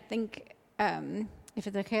 And I think if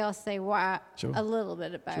it's okay, I'll say a little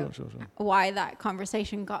bit about why that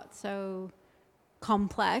conversation got so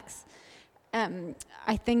complex.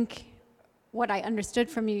 I think what I understood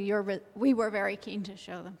from you, we were very keen to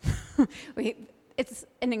show them. It's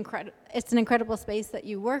an incredible space that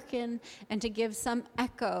you work in, and to give some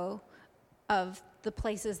echo of the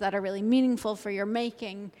places that are really meaningful for your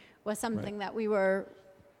making was something that we were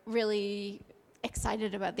really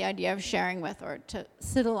excited about the idea of sharing with, or to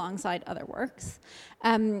sit alongside other works.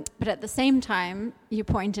 But at the same time, you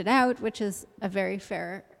pointed out, which is a very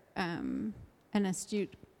fair and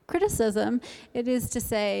astute criticism, it is to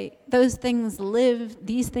say these things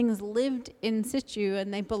lived in situ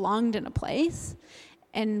and they belonged in a place.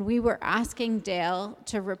 And we were asking Dale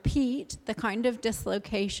to repeat the kind of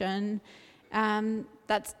dislocation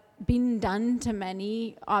that's been done to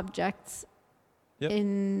many objects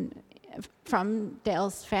from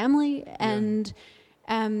Dale's family. And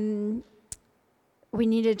we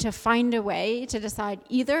needed to find a way to decide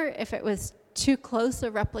either if it was too close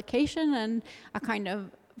a replication and a kind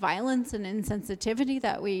of violence and insensitivity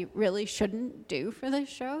that we really shouldn't do for this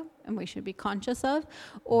show and we should be conscious of,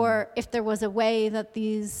 or if there was a way that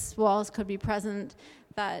these walls could be present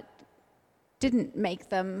that didn't make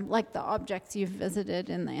them like the objects you've visited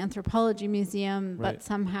in the Anthropology Museum, but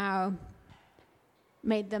somehow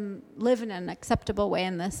made them live in an acceptable way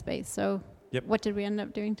in this space. So what did we end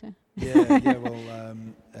up doing to...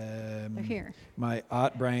 here. My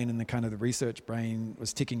art brain and the kind of the research brain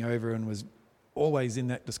was ticking over and was always in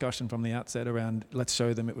that discussion from the outset around, let's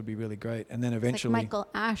show them, it would be really great. And then eventually... Like Michael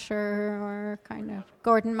Asher or kind of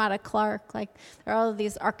Gordon Matta Clark, like there are all of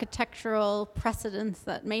these architectural precedents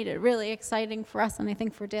that made it really exciting for us, and I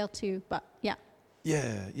think for Dale too, but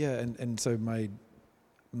and so my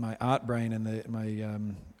art brain and my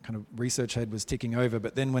kind of research head was ticking over,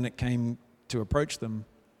 but then when it came to approach them,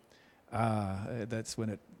 that's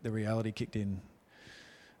when the reality kicked in.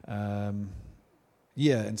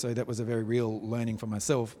 And so that was a very real learning for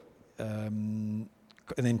myself, and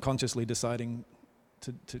then consciously deciding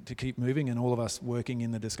to keep moving, and all of us working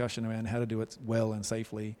in the discussion around how to do it well and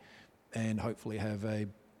safely, and hopefully have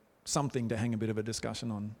something to hang a bit of a discussion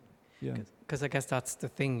on. Yeah, because I guess that's the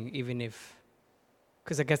thing.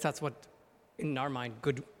 Because I guess that's what, in our mind,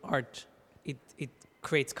 good art, it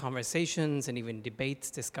creates conversations and even debates,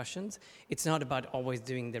 discussions. It's not about always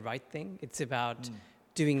doing the right thing. It's about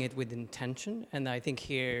doing it with intention. And I think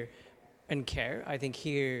here, and care, I think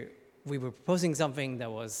here we were proposing something that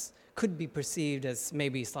could be perceived as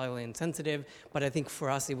maybe slightly insensitive, but I think for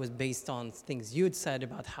us it was based on things you'd said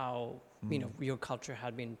about how your culture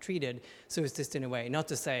had been treated. So it's just in a way, not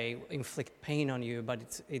to say inflict pain on you,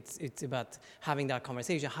 but it's about having that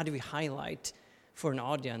conversation. How do we highlight for an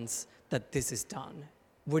audience that this is done?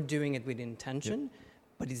 We're doing it with intention,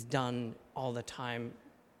 but it's done all the time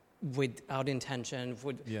without intention,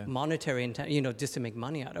 with monetary intent, just to make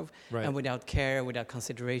money out of, and without care, without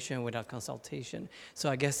consideration, without consultation.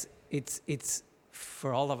 So I guess it's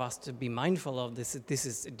for all of us to be mindful of this. This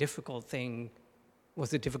is a difficult thing.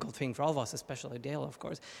 Was a difficult thing for all of us, especially Dale, of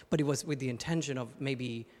course. But it was with the intention of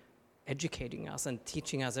maybe educating us and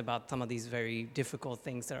teaching us about some of these very difficult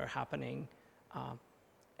things that are happening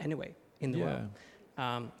anyway in the world.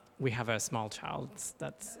 We have a small child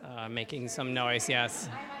that's making some noise. Yes.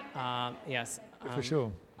 Yes. For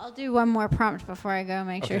sure. I'll do one more prompt before I go,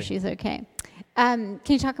 make sure she's okay. Can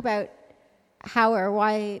you talk about how or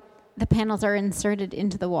why the panels are inserted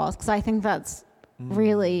into the walls? Because I think that's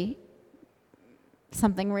really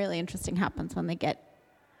something really interesting happens when they get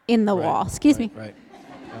in the wall. Excuse me. Right.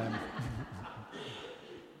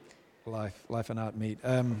 Life and art meet.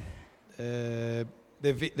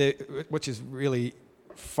 Which is really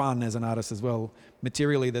fun as an artist as well.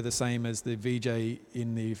 Materially, they're the same as the VJ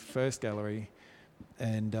in the first gallery,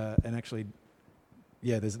 and actually,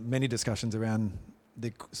 there's many discussions around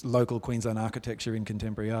the local Queensland architecture in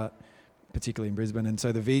contemporary art, particularly in Brisbane. And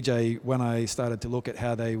so the VJ, when I started to look at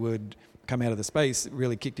how they would come out of the space, it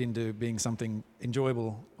really kicked into being something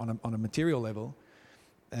enjoyable on a material level.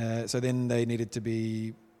 So then they needed to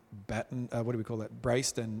be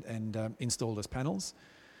braced and installed as panels.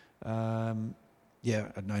 I'd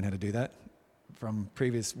known how to do that from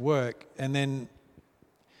previous work. And then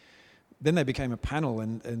they became a panel,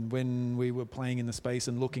 and when we were playing in the space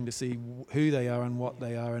and looking to see who they are and what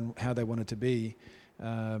they are and how they wanted to be,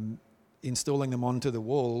 installing them onto the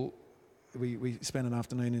wall, we spent an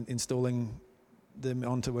afternoon installing them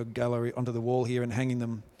onto a gallery, onto the wall here, and hanging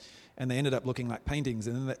them, and they ended up looking like paintings,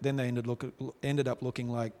 and then they ended up looking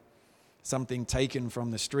like something taken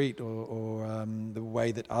from the street, or the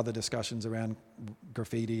way that other discussions around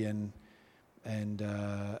graffiti and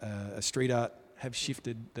street art have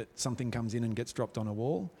shifted, that something comes in and gets dropped on a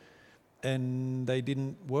wall. And they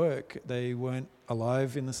didn't work. They weren't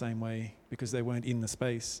alive in the same way because they weren't in the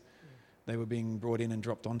space. They were being brought in and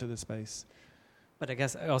dropped onto the space. But I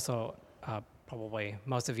guess also probably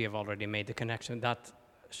most of you have already made the connection that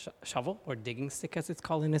shovel, or digging stick as it's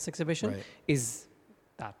called in this exhibition, right, is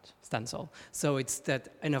that stencil. So it's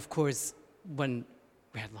that, and of course, when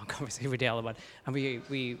we had a long conversation with Dale about, and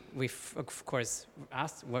we of course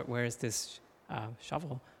asked, where is this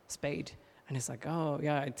shovel, spade? And it's like, oh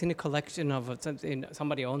yeah, it's in a collection of something,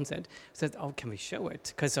 somebody owns it. Said, oh, can we show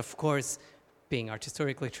it? Because of course, being art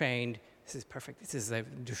historically trained, this is perfect. This is a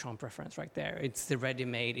Duchamp reference right there. It's the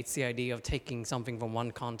ready-made. It's the idea of taking something from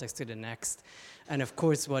one context to the next. And of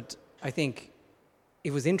course, what I think,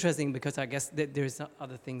 it was interesting because I guess there's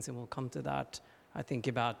other things, and we'll come to that. I think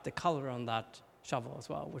about the color on that shovel as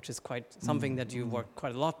well, which is quite something that you worked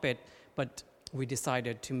quite a lot with, but we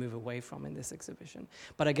decided to move away from in this exhibition.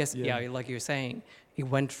 But I guess, like you're saying, it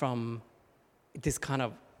went from this kind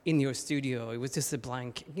of, in your studio, it was just a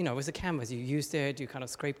blank, it was a canvas. You used it, you kind of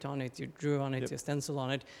scraped on it, you drew on it, you stenciled on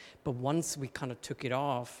it. But once we kind of took it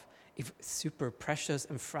off, it was super precious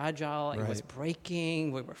and fragile. Right. It was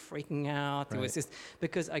breaking, we were freaking out. Right. It was just,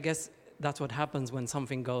 because I guess that's what happens when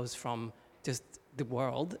something goes from just the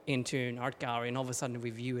world into an art gallery, and all of a sudden we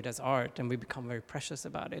view it as art, and we become very precious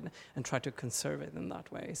about it and try to conserve it in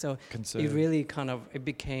that way. So it really it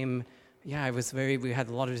became, it was we had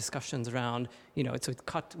a lot of discussions around, so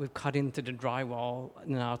we've cut into the drywall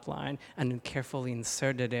in an outline and then carefully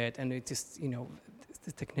inserted it, and it just,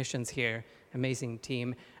 the technicians here, amazing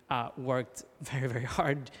team, worked very, very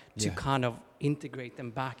hard to kind of integrate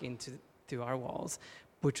them back into our walls,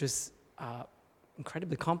 which was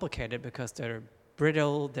incredibly complicated because they're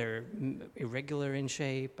brittle, they're irregular in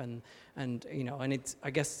shape, and it's,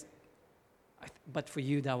 I guess, but for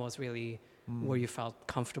you that was really where you felt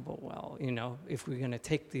comfortable. Well, if we're going to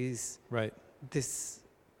take this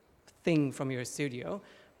thing from your studio,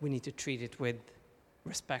 we need to treat it with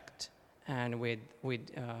respect and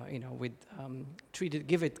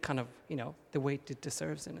give it kind of, the weight it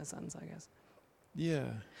deserves in a sense, I guess. Yeah.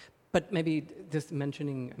 But maybe just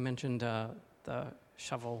mentioned the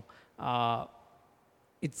shovel.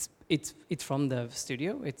 It's from the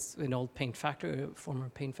studio. It's an old paint factory, former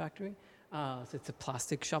paint factory. So it's a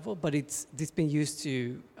plastic shovel, but it's been used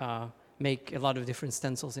to make a lot of different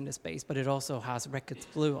stencils in the space. But it also has Reckitt's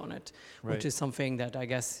blue on it, right, which is something that I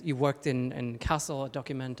guess you worked in Kassel at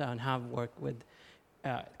Documenta and have worked with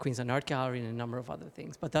Queensland Art Gallery and a number of other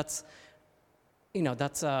things. But that's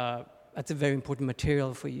a very important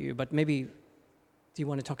material for you. But maybe, do you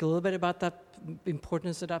want to talk a little bit about that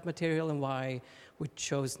importance of that material and why we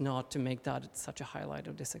chose not to make that such a highlight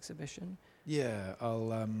of this exhibition? Yeah,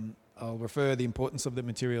 I'll refer the importance of the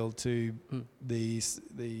material to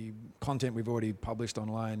the content we've already published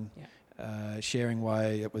online, sharing why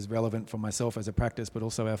it was relevant for myself as a practice, but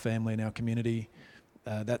also our family and our community.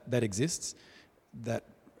 That exists, that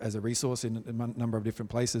as a resource in a number of different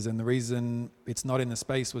places. And the reason it's not in the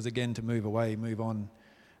space was, again, to move away, move on.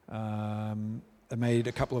 I made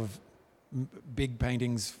a couple of big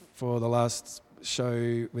paintings for the last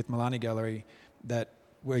show with Milani Gallery that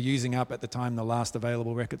were using up at the time the last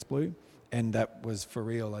available Reckitt's blue, and that was for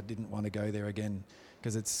real. I didn't want to go there again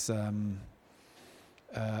because it's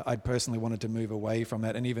I'd personally wanted to move away from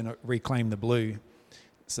that and even reclaim the blue.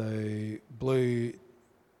 So blue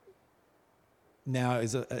now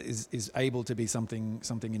is able to be something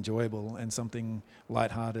enjoyable and something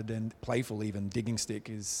lighthearted and playful. Even digging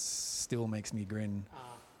stick still makes me grin.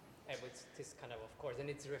 It was this kind of course, and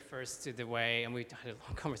it refers to the way, and we had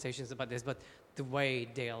long conversations about this, but the way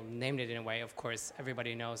Dale named it in a way, of course,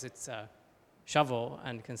 everybody knows it's a shovel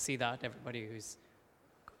and can see that, everybody who's,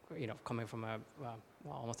 coming from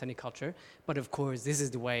almost any culture. But of course, this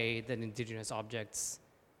is the way that indigenous objects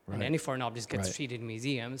and any foreign object gets treated in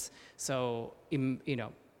museums. So,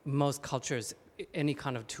 most cultures, any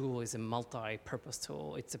kind of tool is a multi-purpose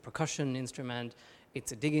tool. It's a percussion instrument,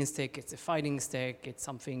 it's a digging stick, it's a fighting stick, it's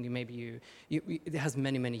something it has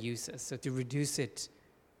many, many uses. So to reduce it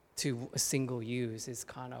to a single use is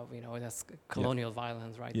kind of, that's colonial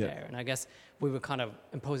violence there. And I guess we were kind of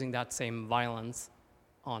imposing that same violence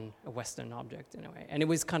on a Western object in a way. And it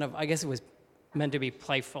was kind of, I guess it was meant to be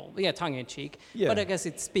playful, tongue-in-cheek. Yeah. But I guess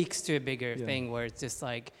it speaks to a bigger thing where it's just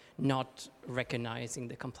like not recognizing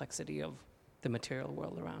the complexity of the material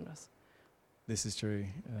world around us. This is true.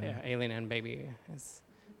 Alien and Baby is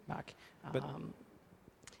back. But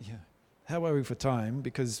how are we for time?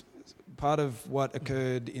 Because part of what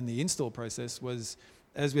occurred in the install process was,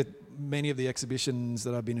 as with many of the exhibitions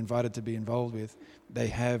that I've been invited to be involved with, they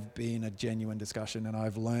have been a genuine discussion, and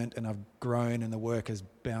I've learnt and I've grown, and the work has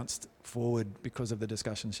bounced forward because of the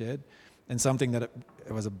discussion shared. And something that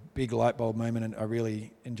it was a big light bulb moment, and I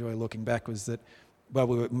really enjoy looking back, was that while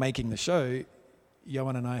we were making the show,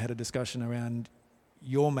 Johan and I had a discussion around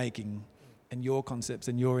your making and your concepts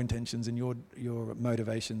and your intentions and your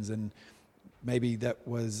motivations, and maybe that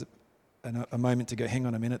was a moment to go, hang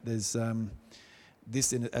on a minute, there's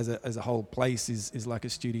this as a whole place is like a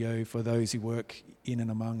studio for those who work in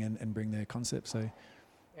and among and bring their concepts. So I think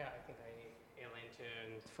I need Elaine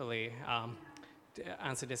to fully to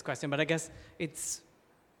answer this question, but I guess it's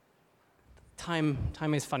time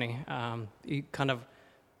is funny.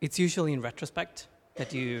 It's usually in retrospect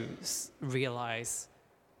that you realize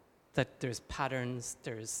that there's patterns,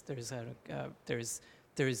 there's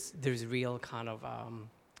real kind of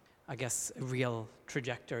I guess a real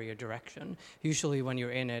trajectory or direction. Usually when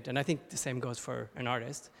you're in it, and I think the same goes for an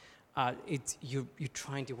artist, you're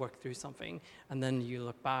trying to work through something, and then you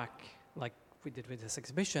look back like we did with this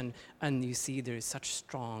exhibition, and you see there's such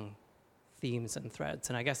strong themes and threads.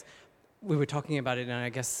 And I guess we were talking about it, and I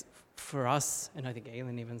guess for us, and I think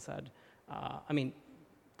Aileen even said,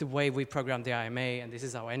 the way we program the IMA, and this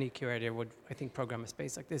is how any curator would, I think, program a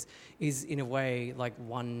space like this, is in a way like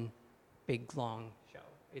one big, long show.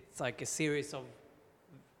 It's like a series of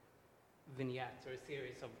vignettes or a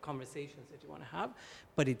series of conversations that you want to have,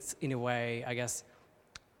 but it's in a way, I guess,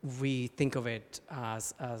 we think of it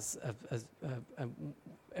as I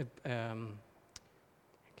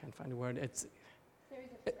can't find a word. It's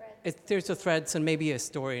series of threads and maybe a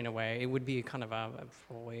story in a way. It would be kind of a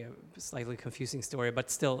slightly confusing story, but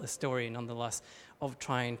still a story nonetheless of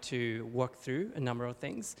trying to work through a number of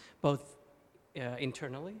things, both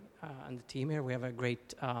internally and the team here. We have a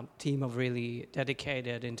great team of really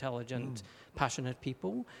dedicated, intelligent, passionate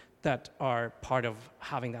people that are part of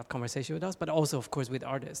having that conversation with us, but also, of course, with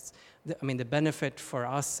artists. The benefit for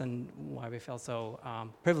us and why we felt so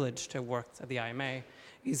privileged to work at the IMA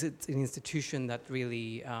is it's an institution that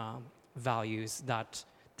really values that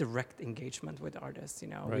direct engagement with artists.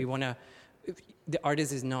 Right. We want to. The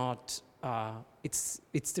artist is not. It's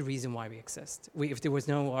the reason why we exist. If there was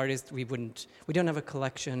no artist, we wouldn't. We don't have a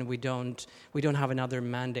collection. We don't have another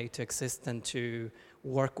mandate to exist than to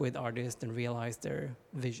work with artists and realize their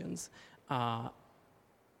visions. I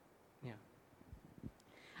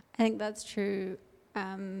think that's true.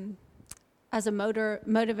 As a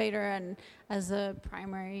motivator and as a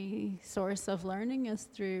primary source of learning is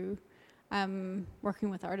through working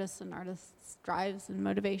with artists and artists' drives and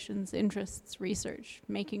motivations, interests, research,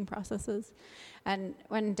 making processes. And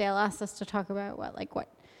when Dale asked us to talk about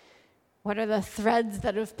what are the threads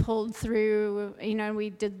that have pulled through, we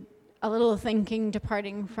did a little thinking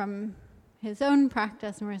departing from his own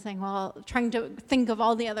practice, and we're saying, well, trying to think of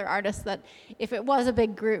all the other artists that if it was a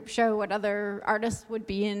big group show, what other artists would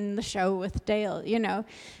be in the show with Dale,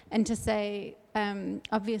 and to say,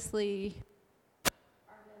 obviously,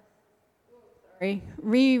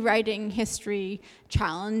 rewriting history,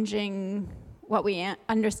 challenging what we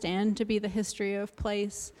understand to be the history of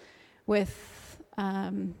place with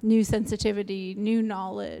new sensitivity, new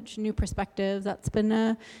knowledge, new perspectives. That's been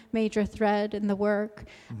a major thread in the work.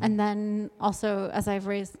 Mm-hmm. And then also, as I've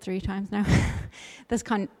raised 3 times now, this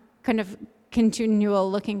kind of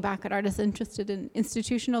continual looking back at artists interested in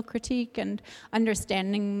institutional critique and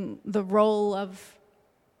understanding the role of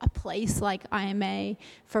a place like IMA,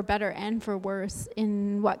 for better and for worse,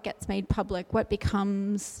 in what gets made public, what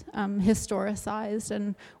becomes historicized,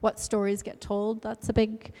 and what stories get told. That's a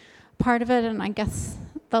big part of it. And I guess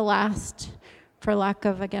the last, for lack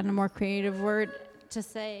of, again, a more creative word, to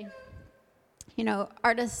say,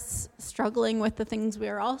 artists struggling with the things we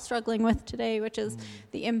are all struggling with today, which is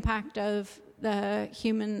the impact of the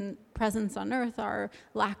human presence on Earth, our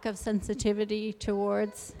lack of sensitivity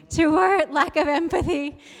toward lack of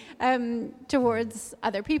empathy towards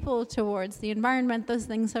other people, towards the environment. Those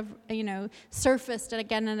things have, surfaced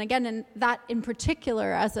again and again, and that in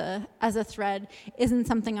particular as a thread isn't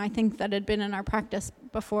something I think that had been in our practice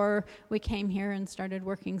before we came here and started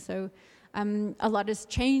working. So a lot has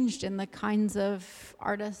changed in the kinds of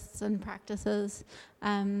artists and practices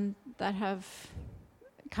that have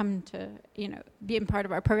come to, be a part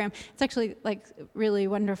of our program. It's actually really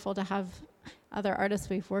wonderful to have other artists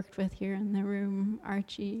we've worked with here in the room,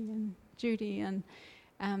 Archie and Judy and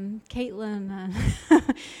Caitlin.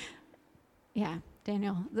 Yeah,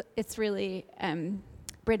 Daniel. It's really been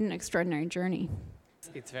an extraordinary journey.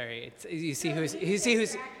 You see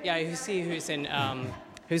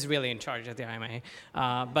who's really in charge of the IMA.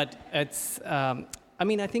 But it's, I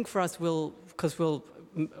think for us,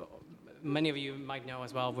 many of you might know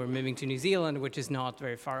as well, we're moving to New Zealand, which is not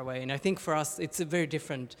very far away. And I think for us, it's a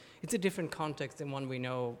different context than one we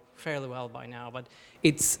know fairly well by now. But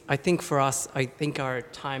I think for us, our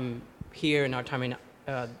time here and our time in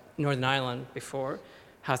Northern Ireland before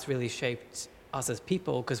has really shaped us as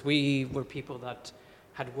people, because we were people that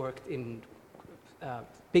had worked in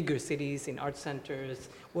bigger cities, in art centers,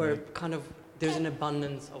 where there's an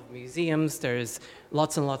abundance of museums, there's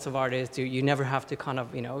lots and lots of artists. You never have to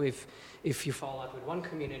if you fall out with one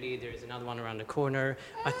community, there's another one around the corner.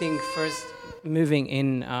 I think first moving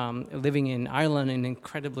in, living in Ireland in an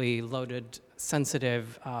incredibly loaded,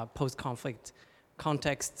 sensitive, post-conflict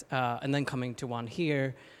context, and then coming to one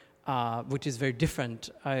here, which is very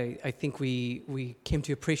different. I think we came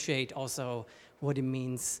to appreciate also what it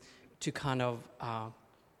means to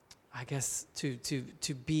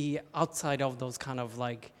to be outside of those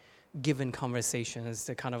given conversations,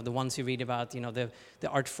 the ones you read about, the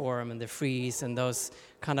art forum and the frieze and those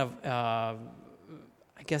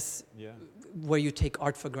where you take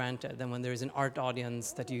art for granted. And when there's an art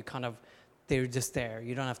audience that they're just there.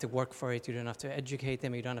 You don't have to work for it. You don't have to educate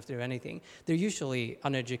them. You don't have to do anything. They're usually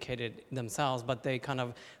uneducated themselves, but they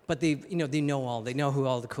know who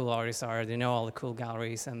all the cool artists are. They know all the cool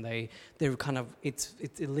galleries, and they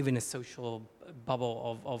live in a social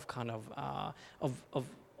bubble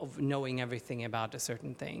of knowing everything about a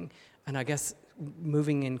certain thing. And I guess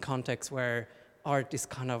moving in context where art is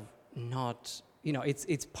not,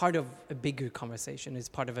 it's part of a bigger conversation. It's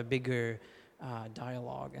part of a bigger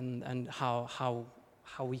dialogue, and how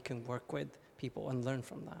we can work with people and learn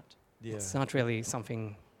from that. Yeah. It's not really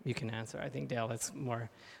something you can answer, I think, Dale. It's more,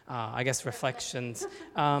 reflections.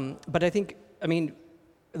 But I think,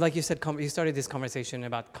 like you said, you started this conversation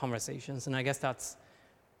about conversations, and I guess that's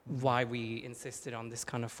why we insisted on this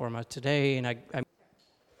kind of format today. And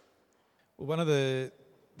Well, one of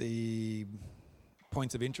the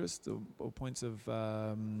points of interest or points of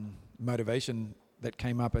motivation that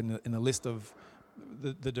came up in the list of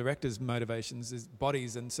the director's motivations is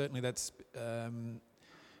bodies, and certainly that's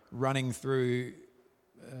running through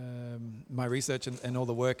my research and all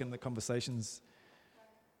the work and the conversations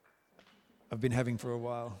I've been having for a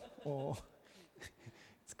while. Oh,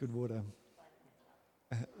 it's good water.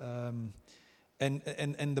 And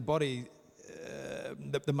the body,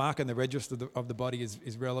 the mark and the register of the body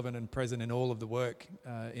is relevant and present in all of the work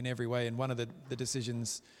in every way. And one of the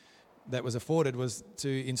decisions that was afforded was to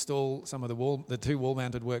install some of the two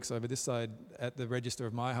wall-mounted works over this side at the register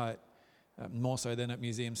of my height, more so than at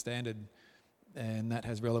museum standard. And that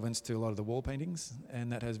has relevance to a lot of the wall paintings,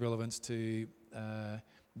 and that has relevance to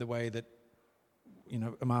the way that,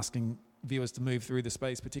 I'm asking viewers to move through the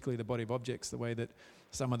space, particularly the body of objects, the way that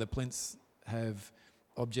some of the plinths have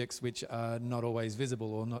objects which are not always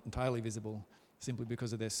visible or not entirely visible simply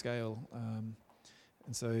because of their scale.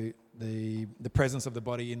 And so the presence of the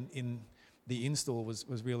body in the install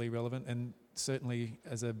was really relevant, and certainly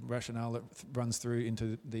as a rationale that runs through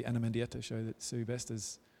into the Anna Mendieta show that Sue Best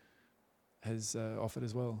has offered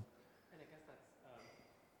as well.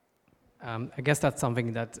 And I guess that's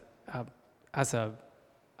something that as a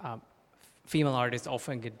female artists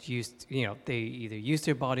often get used, they either use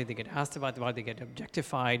their body, they get asked about the body, they get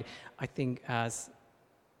objectified. I think as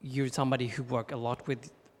you're somebody who work a lot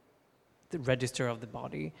with the register of the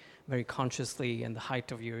body very consciously, and the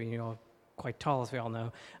height of you, quite tall, as we all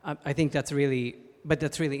know. I think that's really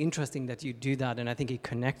interesting that you do that, and I think it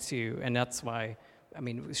connects you, and that's why,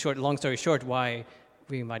 long story short, why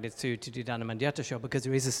we invited Sue to do the Anna Mendieta show, because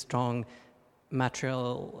there is a strong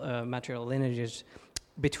material lineage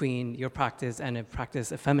between your practice and a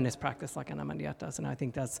feminist practice like Anna Mendieta's, and I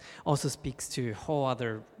think that also speaks to a whole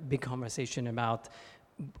other big conversation about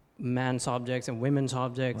men's objects and women's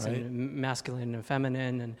objects, right, and masculine and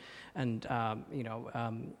feminine, and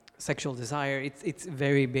sexual desire. It's a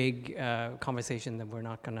very big conversation that we're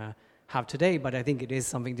not going to have today, but I think it is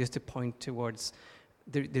something just to point towards.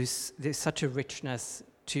 There's such a richness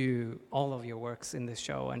to all of your works in this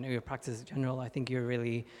show and your practice in general. I think you're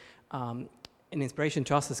really an inspiration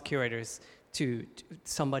to us as curators, to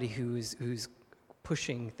somebody who's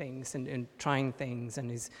pushing things and trying things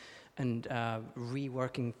and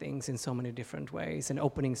reworking things in so many different ways and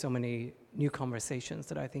opening so many new conversations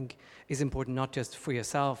that I think is important, not just for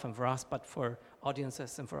yourself and for us, but for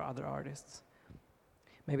audiences and for other artists.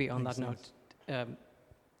 Maybe on that note,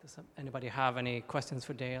 does anybody have any questions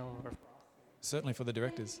for Dale? Or certainly for the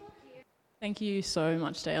directors. Thank you so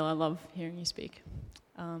much, Dale. I love hearing you speak.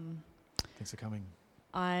 Thanks for coming.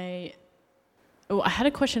 I had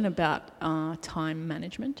a question about time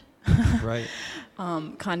management. Right.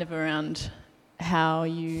 Kind of around how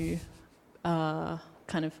you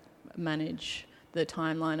kind of manage the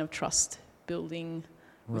timeline of trust building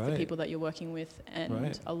with the people that you're working with,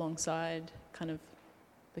 and alongside kind of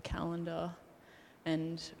the calendar,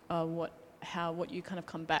 and what you kind of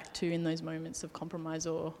come back to in those moments of compromise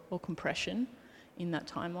or compression in that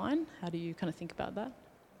timeline. How do you kind of think about that?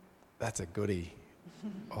 That's a goodie.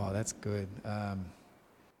 Oh, that's good.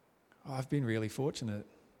 I've been really fortunate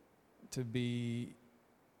to be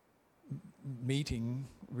meeting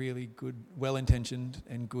really good, well-intentioned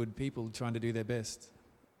and good people trying to do their best.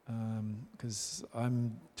 Because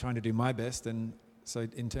I'm trying to do my best, and so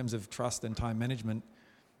in terms of trust and time management,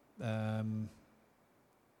 it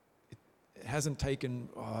hasn't taken.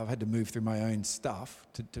 I've had to move through my own stuff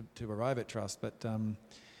to arrive at trust, but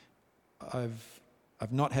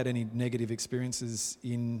I've not had any negative experiences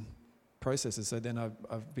in processes. So then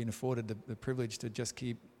I've been afforded the privilege to just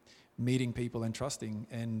keep meeting people and trusting.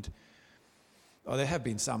 And there have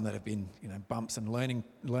been some that have been bumps and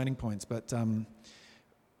learning points, but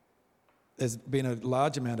there's been a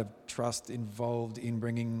large amount of trust involved in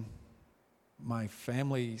bringing my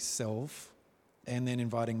family self and then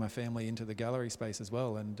inviting my family into the gallery space as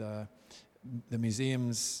well. And the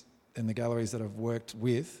museums and the galleries that I've worked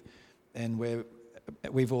with and where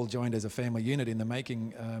we've all joined as a family unit in the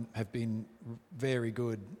making have been very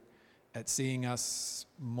good at seeing us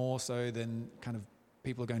more so than kind of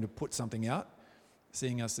people are going to put something out,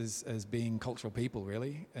 seeing us as being cultural people,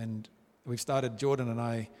 really. And we've started, Jordan and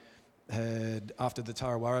I had, after the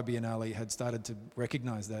Tarawara Biennale, had started to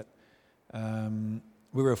recognise that.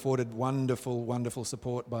 We were afforded wonderful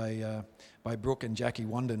support by Brooke and Jackie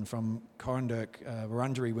Wanden from Corandurk,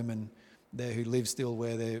 Wurundjeri women there who live still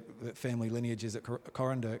where their family lineage is at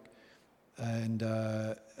Corandurk. And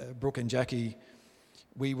Brooke and Jackie,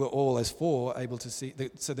 we were all as four able to see,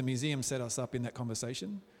 so the museum set us up in that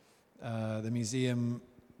conversation. The museum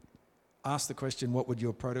asked the question, what would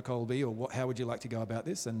your protocol be, or how would you like to go about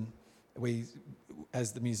this? And we,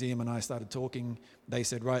 as the museum and I started talking, they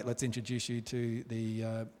said, right, let's introduce you to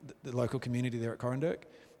the local community there at Corandurk.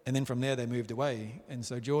 And then from there they moved away. And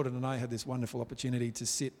so Jordan and I had this wonderful opportunity to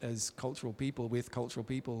sit as cultural people with cultural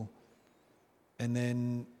people and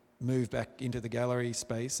then move back into the gallery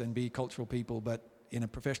space and be cultural people, but in a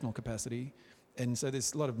professional capacity. And so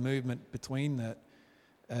there's a lot of movement between that.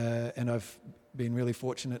 And I've been really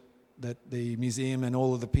fortunate that the museum and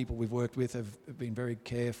all of the people we've worked with have been very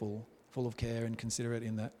careful, full of care and considerate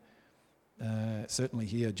in that. Certainly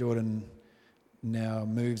here, Jordan now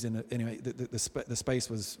moves in. Anyway, the space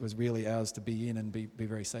was really ours to be in and be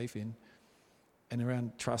very safe in. And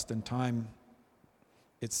around trust and time,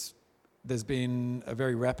 there's been a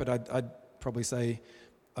very rapid, I'd probably say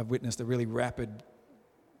I've witnessed a really rapid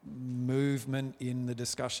movement in the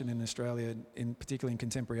discussion in Australia, particularly in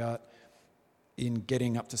contemporary art, in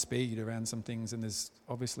getting up to speed around some things. And there's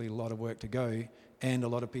obviously a lot of work to go, and a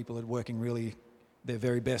lot of people are working really their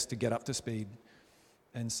very best to get up to speed.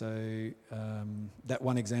 And so that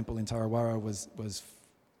one example in Tarawara was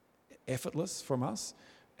effortless from us,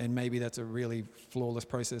 and maybe that's a really flawless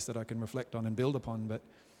process that I can reflect on and build upon, but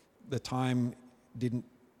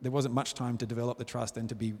there wasn't much time to develop the trust and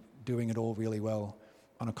to be doing it all really well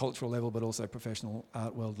on a cultural level, but also professional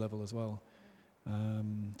art world level as well.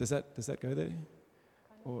 Does that go there?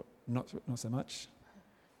 Or not so much?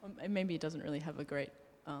 Maybe it doesn't really have a great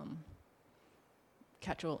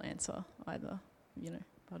catch-all answer either,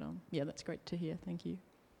 but yeah, that's great to hear. Thank you.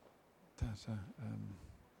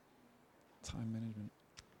 Time management.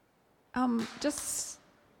 Just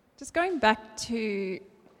going back to,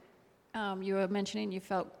 you were mentioning you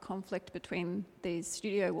felt conflict between these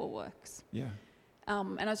studio wall works. Yeah.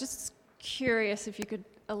 And I was just curious if you could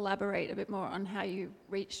elaborate a bit more on how you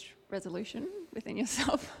reached resolution within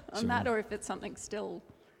yourself on that, or if it's something still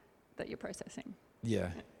that you're processing.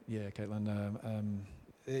 Yeah, Caitlin.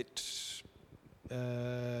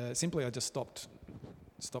 Simply I just stopped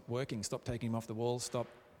working, stopped taking him off the wall,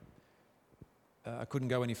 I couldn't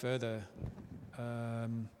go any further.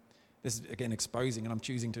 This is again exposing, and I'm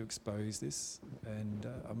choosing to expose this. And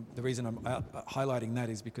the reason I'm highlighting that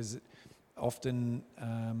is because often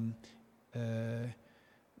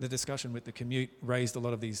the discussion with the commute raised a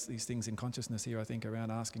lot of these things in consciousness here, I think, around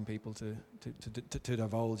asking people to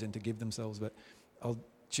divulge and to give themselves. But I'll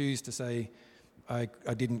choose to say I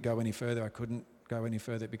didn't go any further. I couldn't go any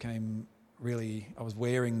further. It became really, I was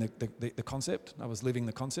wearing the concept. I was living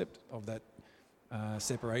the concept of that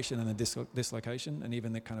separation and the dislocation, and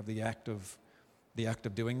even the act of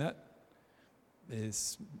doing that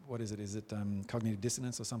is, what is it? Is it cognitive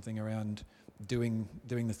dissonance or something around doing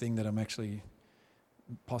the thing that I'm actually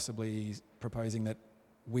possibly proposing that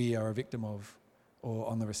we are a victim of or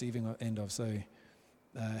on the receiving end of. So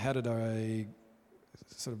how did I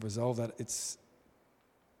sort of resolve that? It's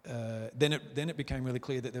then it became really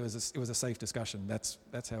clear that it was a safe discussion. That's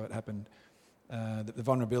how it happened. The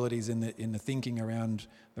vulnerabilities in the thinking around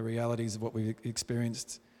the realities of what we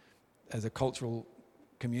experienced as a cultural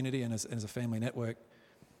community and as a family network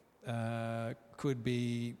could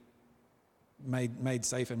be made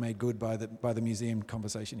safe and made good by the museum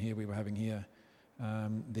conversation here we were having here.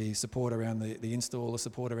 The support around the install, the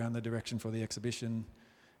support around the direction for the exhibition,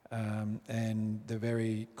 and the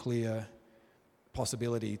very clear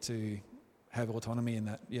possibility to have autonomy in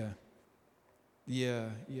that. Yeah.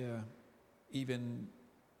 Even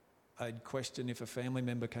I'd question if a family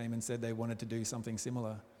member came and said they wanted to do something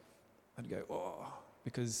similar. I'd go, oh,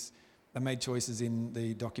 because I made choices in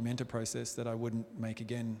the documenta process that I wouldn't make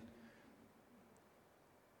again.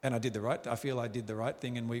 And I feel I did the right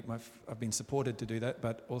thing, and I've been supported to do that,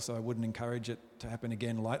 but also I wouldn't encourage it to happen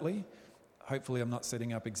again lightly. Hopefully I'm not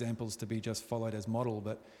setting up examples to be just followed as model,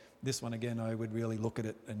 but this one again, I would really look at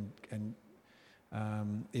it and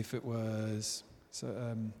if it was,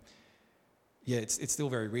 it's still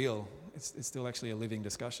very real. It's still actually a living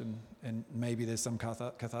discussion, and maybe there's some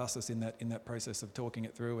catharsis in that process of talking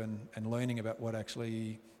it through and learning about what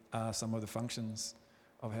actually are some of the functions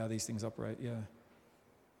of how these things operate. Yeah.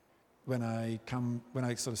 When I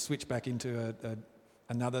sort of switch back into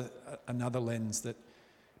another lens that,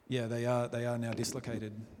 they are now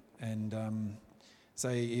dislocated, and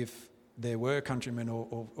say if there were countrymen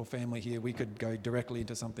or family here, we could go directly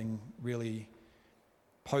into something really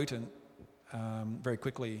potent very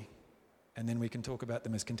quickly, and then we can talk about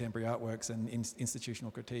them as contemporary artworks and institutional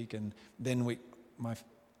critique, and then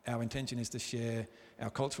our intention is to share our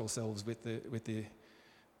cultural selves with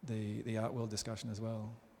the art world discussion as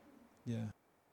well. Yeah.